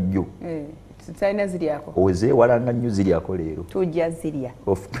wayingiza jjo talina ziryako ozeewalanga nnyo ziryako leero tujja zirya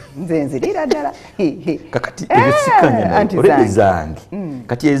nze nzirira ddala kakati ebisikanya olebe zange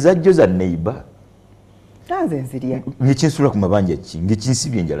kati ezajjo za neiba nze nzirya ngekinsula ku mabanja ki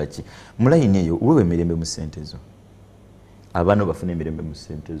ngekinsibye enjala ki mulayini eyo wewe emirembe mu ssente zo abaana bafuna emirembe mu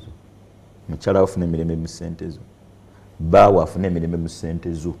ssente zo mukyala afuna emirembe mu ssente zo baawe afuna emirembe mu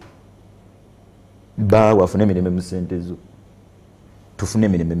ssente zo baawe afuna emirembe mu ssente zo tufune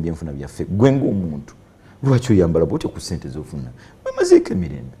emirembe mu byenfuna byaffe gwe ng'omuntu lwaki oyambala bwotyo ku ssente zofuna wemazeeko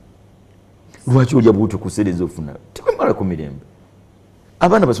emirembe lwaki olya bwotyo ku ssente zofuna tewemalako mirembe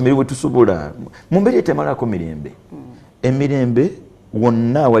abaana basomere bwe tusobola mu mbeera etemalako mirembe emirembe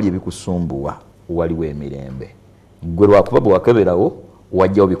wonna awali ebikusumbuwa waliwo emirembe gwe lwakuba bwe wakeberawo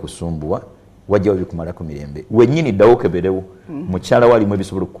wajjawo bikusumbuwa wajjawo bikumalako mirembe wennyini ddawo okeberewo mukyala walimu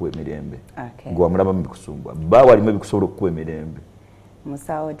ebisobola okukuwa emirembe gwe wamulabamu bikusumbuwa bba walimu ebikusobola okukuwa emirembe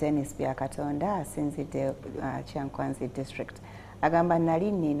musawo Dennis Byakatonda asinzidde Kyankwanzi district agamba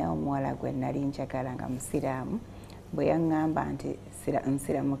nali nina omuwala gwe nali njagala nga musiraamu bwe yaŋŋamba nti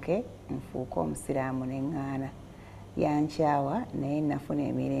nsiramuke nfuuke omusiraamu neŋŋaana yankyawa naye nafuna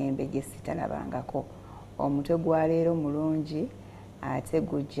emirembe gye sitalabangako omutwe gwa leero mulungi ate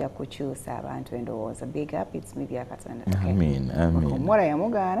gujja kukyusa abantu endowooza big up it's me Byakatonda omuwala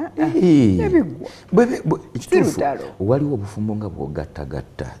yamugaana ebigwa sirutalo waliwo obufumbo nga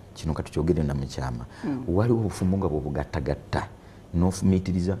bw'ogattagatta kino kati kyogere na mukyama waliwo obufumbo nga bw'obugattagatta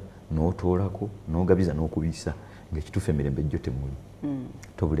n'ofumiitiriza n'otoolako n'ogabiza n'okubisa ng'ekituufu emirembe jjo temuli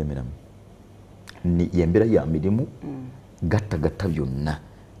tobulemeramu yembeera ya mirimu gattagatta byonna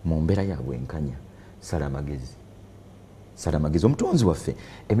mu mbeera ya bwenkanya sala amagezi omutonzi waffe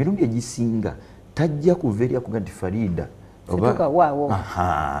emirundi egisinga tajja kuva eri akuga nti Farida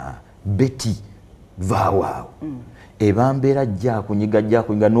Beti vaawaawo eba mbeera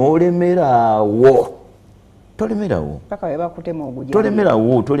gyakunyiga n'olemeraawo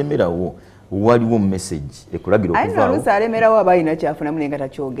tolemerawo waliwo message ekulagira okuvaawo ayina alemerawo abalina kyafunamu naye nga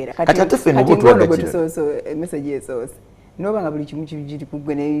takyogera kati ate ffe nobo twagagira message esoose noba nga buli kimu kiri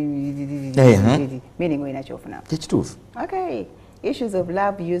kugwe meaning olina kyofunamu kyekituufu okay issues of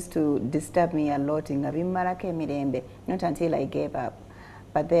love used to disturb me a lot nga bimmalako emirembe not until I gave up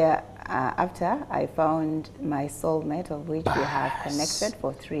but there after I found my soulmate of which we have connected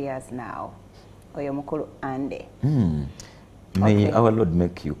for 3 years now oyo mukulu Ande May our Lord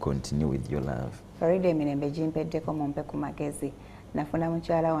make you continue with your love. Farida emirembe gimpeddeko mumpe ku magezi nafuna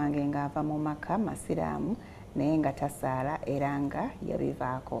mukyala wange ng'ava mu maka masiraamu naye nga tasaala era nga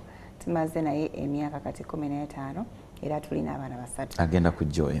yabivaako tumaze naye emyaka kati 15 era tulina abaana 3 agenda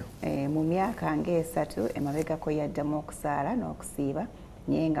kujja oyo mu myaka nga 3 emabegako yaddamu okusaala n'okusiiba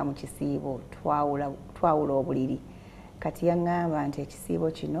naye nga mu kisiibo twawula obuliri kati yaŋŋamba nti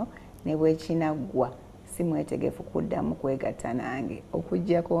ekisiibo kino ne bwekinaggwa simwetegefu kuddamu kwegatta nange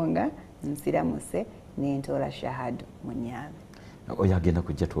okuggyako nga nsiramuse n'entoola shahadu mu nnyambe oyo agenda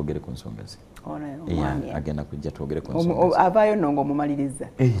kujja twogere ku nsonga ze agenda kujja twogere ku nsonga ze avaayo nno ng'omumalirizza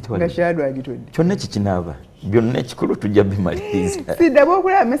nga shahadu agitudde kyonna kikinaaba byonna ekikulu tujja bimaliriza siddamu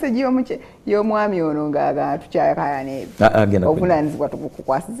okulaba meseji y'omwami ono nga tukyakayana ebyo obuvunaanyizibwa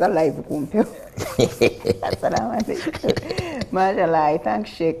tukukwasiza live ku mpewo assalamu alaikum mashallah I thank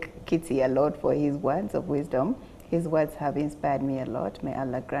Sheikh Kitty a lot for his words of wisdom. His words have inspired me a lot. May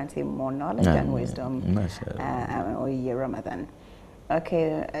Allah grant him more knowledge and wisdom. Ramadan.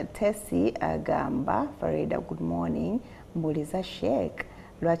 Okay, Tessie Agamba, Farida, good morning. Mbuliza Sheikh,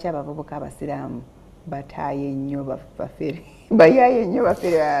 lwaki abavubuka abasiraamu bataye nnyo bafere bayaye nnyo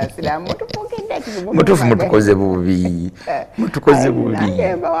bafere abasiraamu mutufu mutukoze bubi mutukoze bubi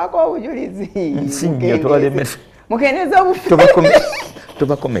nange mbawako obujulizi nsinyo twalemera mukendeeza obufu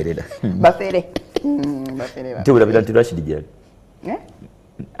tubakomerera bafere tewulabira nti Rashid gyali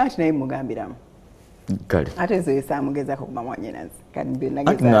ati naye mugambiramu kale ate ezo esaamugezako kuba mwanyinazi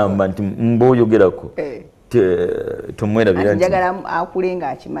ati ngamba nti mb'oyogerako tumwerabira nti njagala akule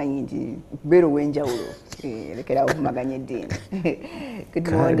ng'akimanyi nti beero w'enjawulo lekera okumaganya eddiini.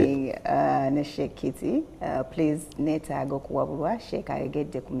 Good morning ne Sheikh Kitty. Please neetaaga okuwabulwa Sheikh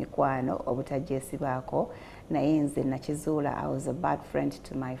ayogedde ku mikwano obutagyesibaako naye nze nakizuula I was a bad friend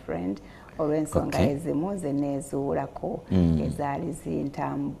to my friend olw'ensonga ezimu ze neezuulako ezaali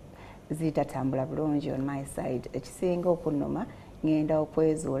zitatambula bulungi on my side. Ekisinga okunnuma ngenda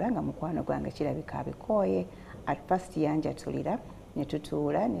okwezuula nga mukwano gwange kirabika abikooye. At first yanjatulira ne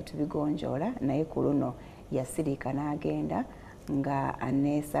tutuula ne tubigonjoola naye ku luno yasirika n'agenda nga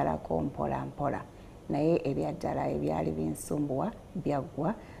aneesalako mpola mpola naye ebyaddala ebyali binsumbuwa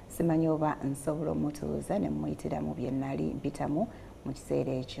byaggwa. Simanyi oba nsobola omutuuza ne muyitira mu bye nnali mpitamu mu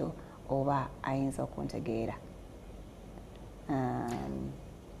kiseera ekyo oba ayinza okuntegeera.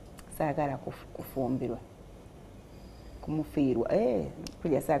 Saagala kufumbirwa kumufiirwa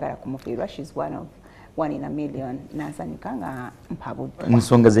kulya saagala kumufiirwa. She's one in a million. Nasanyuka nga mpabudde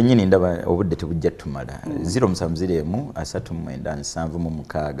ensonga zennyini ndaba obudde tebujja tumala.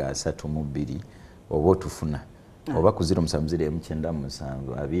 070737632 oba otufuna oba ku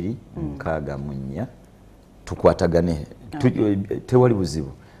 070797264 tukwatagane. Tewali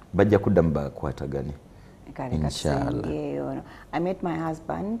buzibu bajja kuddamu bakwatagane inshallah. I met my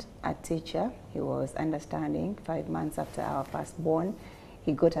husband, a teacher. He was understanding. 5 months after our firstborn,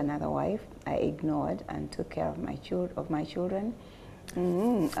 he got another wife. I ignored and took care of my children.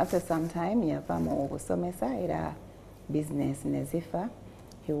 After some time, yavamo obusomesa era business nezifa.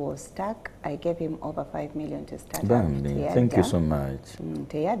 He was stuck. I gave him over 5 million to start up. Thank you so much.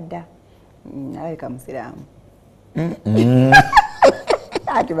 Teyadda. Aleka musiraamu.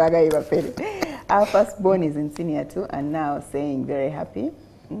 Ati bagayi bafere. Our firstborn is in senior 2 and now saying very happy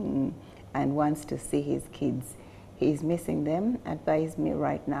and wants to see his kids. He is missing them. Advise me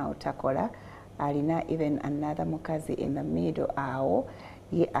right now, Takola. Alina even another mukazi in the middle awo.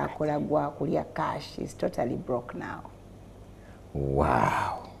 Ye akola gwa kulya cash. He's totally broke now.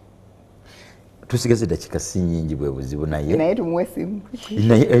 Wow. Tusigaze dakika si nyingi bwe buzibu naye. Naye tumuwe simu.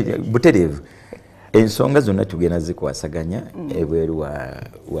 Butereevu. Ensonga zonna tugenda zikwasaganya ebweru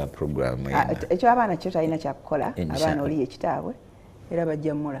wa programu ekyo abaana kyo talina kyakukola abaana oli ekitaabwe era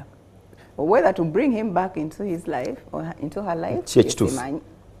bajja mmulaba whether to bring him back into his life or into her life.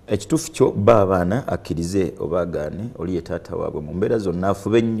 Ekituufu kyo ba abaana akkirize obaagaane oli ye taata waabwe mu mbeera zonna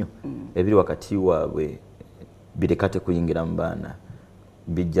afube nnyo ebiri wakati waabwe birekate kuyingira mu baana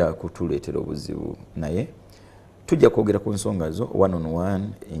bijja kutuleetera obuzibu naye tujja kwogera ku nsonga zo one on one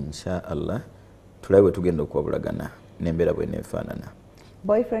inshallah. Tulawe tugenda okwabulagana n'embeera bwe neefaanana.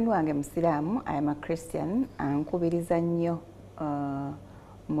 Boyfriend wange musiraamu, I am a Christian, ankubiriza nnyo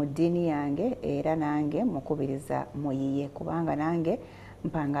mu ddiini yange era nange mukubiriza muyiye kubanga nange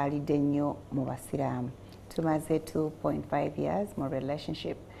mpangaalidde nnyo mu basiraamu. Tumaze 2.5 years mu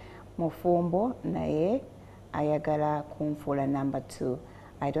relationship. Mufumbo naye ayagala kunfuula number 2.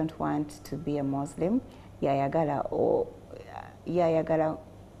 I don't want to be a Muslim. Yayagala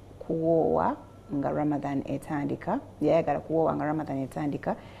kuwoowa nga Ramadan etandika. Yayagala kuwoowa nga Ramadan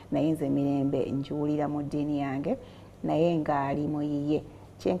etandika naye nze emirembe njiwulira mu ddiini yange naye ng'ali muyiye.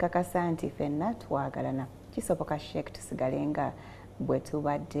 Kyenkakasa nti ffenna twagalana. Kisoboka Sheikh tusigale nga bwe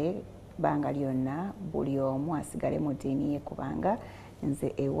tubadde banga lyonna buli omu asigale mu ddiini ye kubanga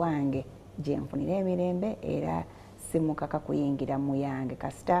nze ewange gye nfunira emirembe era simukaka kuyingira mu yange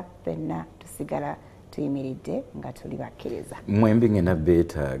kasita ffenna tusigala tuyimiridde nga tuli bakkiriza. Mwembi ngenda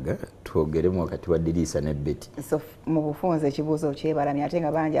beetaaga twogeremu wakati wa diriisa ne Betty. So mu bufunze ekibuuzo kyebalamye ate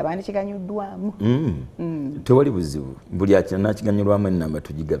nga bangi abantu kiganyuddwamu. Tewali buzibu buli akinakiganyulwamu ennamba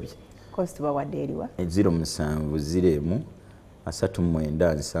tugigabye. Kosi tubawadde eriwa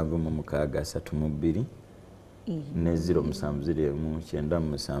 070397632 ne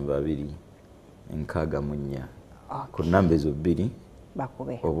 070797264 ku namba ezo bbiri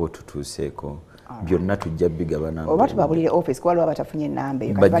bakube oba otutuuseeko byonna tujja bigabana oba tubabulire office kwa lwa batafunye ennamba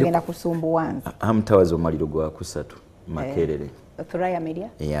eyo kati bagenda kusumbuwanzi Hamtawazi omaliro gwa kusatu Makerere Thuraya Media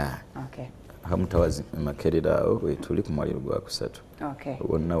okay Hamtawazi Makerere awo wetuli ku maliro gwa kusatu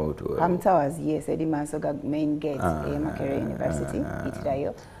wonna wotu Hamtawazi yes edi maaso ga main gate Makerere University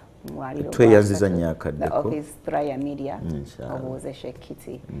itirayo tweyanziza nnyo akaddeko the office Thraya Media Inshallah. obuuze Sheikh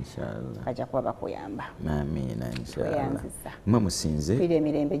Kitty inshallah kajja kuba bakuyamba amina inshallah tweyanziza mwe musinze pili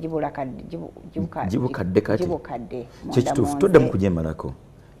emirembe gibukadde kati gibukadde kyekituufu toddamu kujemalako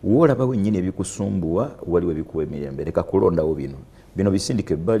woolaba wennyini ebikusumbuwa waliwo ebikuwa emirembe leka kulondawo bino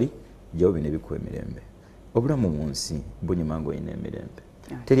bisindika ebbali jawo bino ebikuwa emirembe obulamu mu nsi bunyuma ng'olina emirembe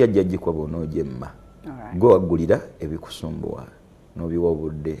teri ajja gikuwa bw'onoojemma gwe waggulira ebikusumbuwa n'obiwa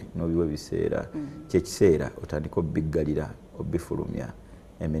obudde n'obiwa ebiseera kyekiseera otandika obbiggalira obbifulumya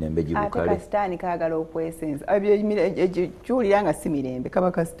emirembe gibukale ate kasitaani kaagala okwesenza kyolira nga si mirembe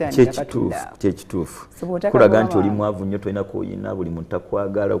kaba kasitaani kyekituufu kulaga nti oli mwavu nnyo tolina kwoyina buli muntu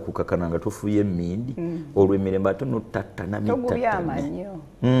akwagala okukakana nga tofuye emmindi olwo emirembe ate notattanamitogubyama nnyo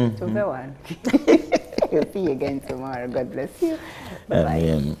tuve wano You'll see you again tomorrow. God bless you.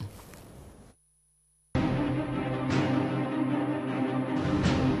 Bye-bye.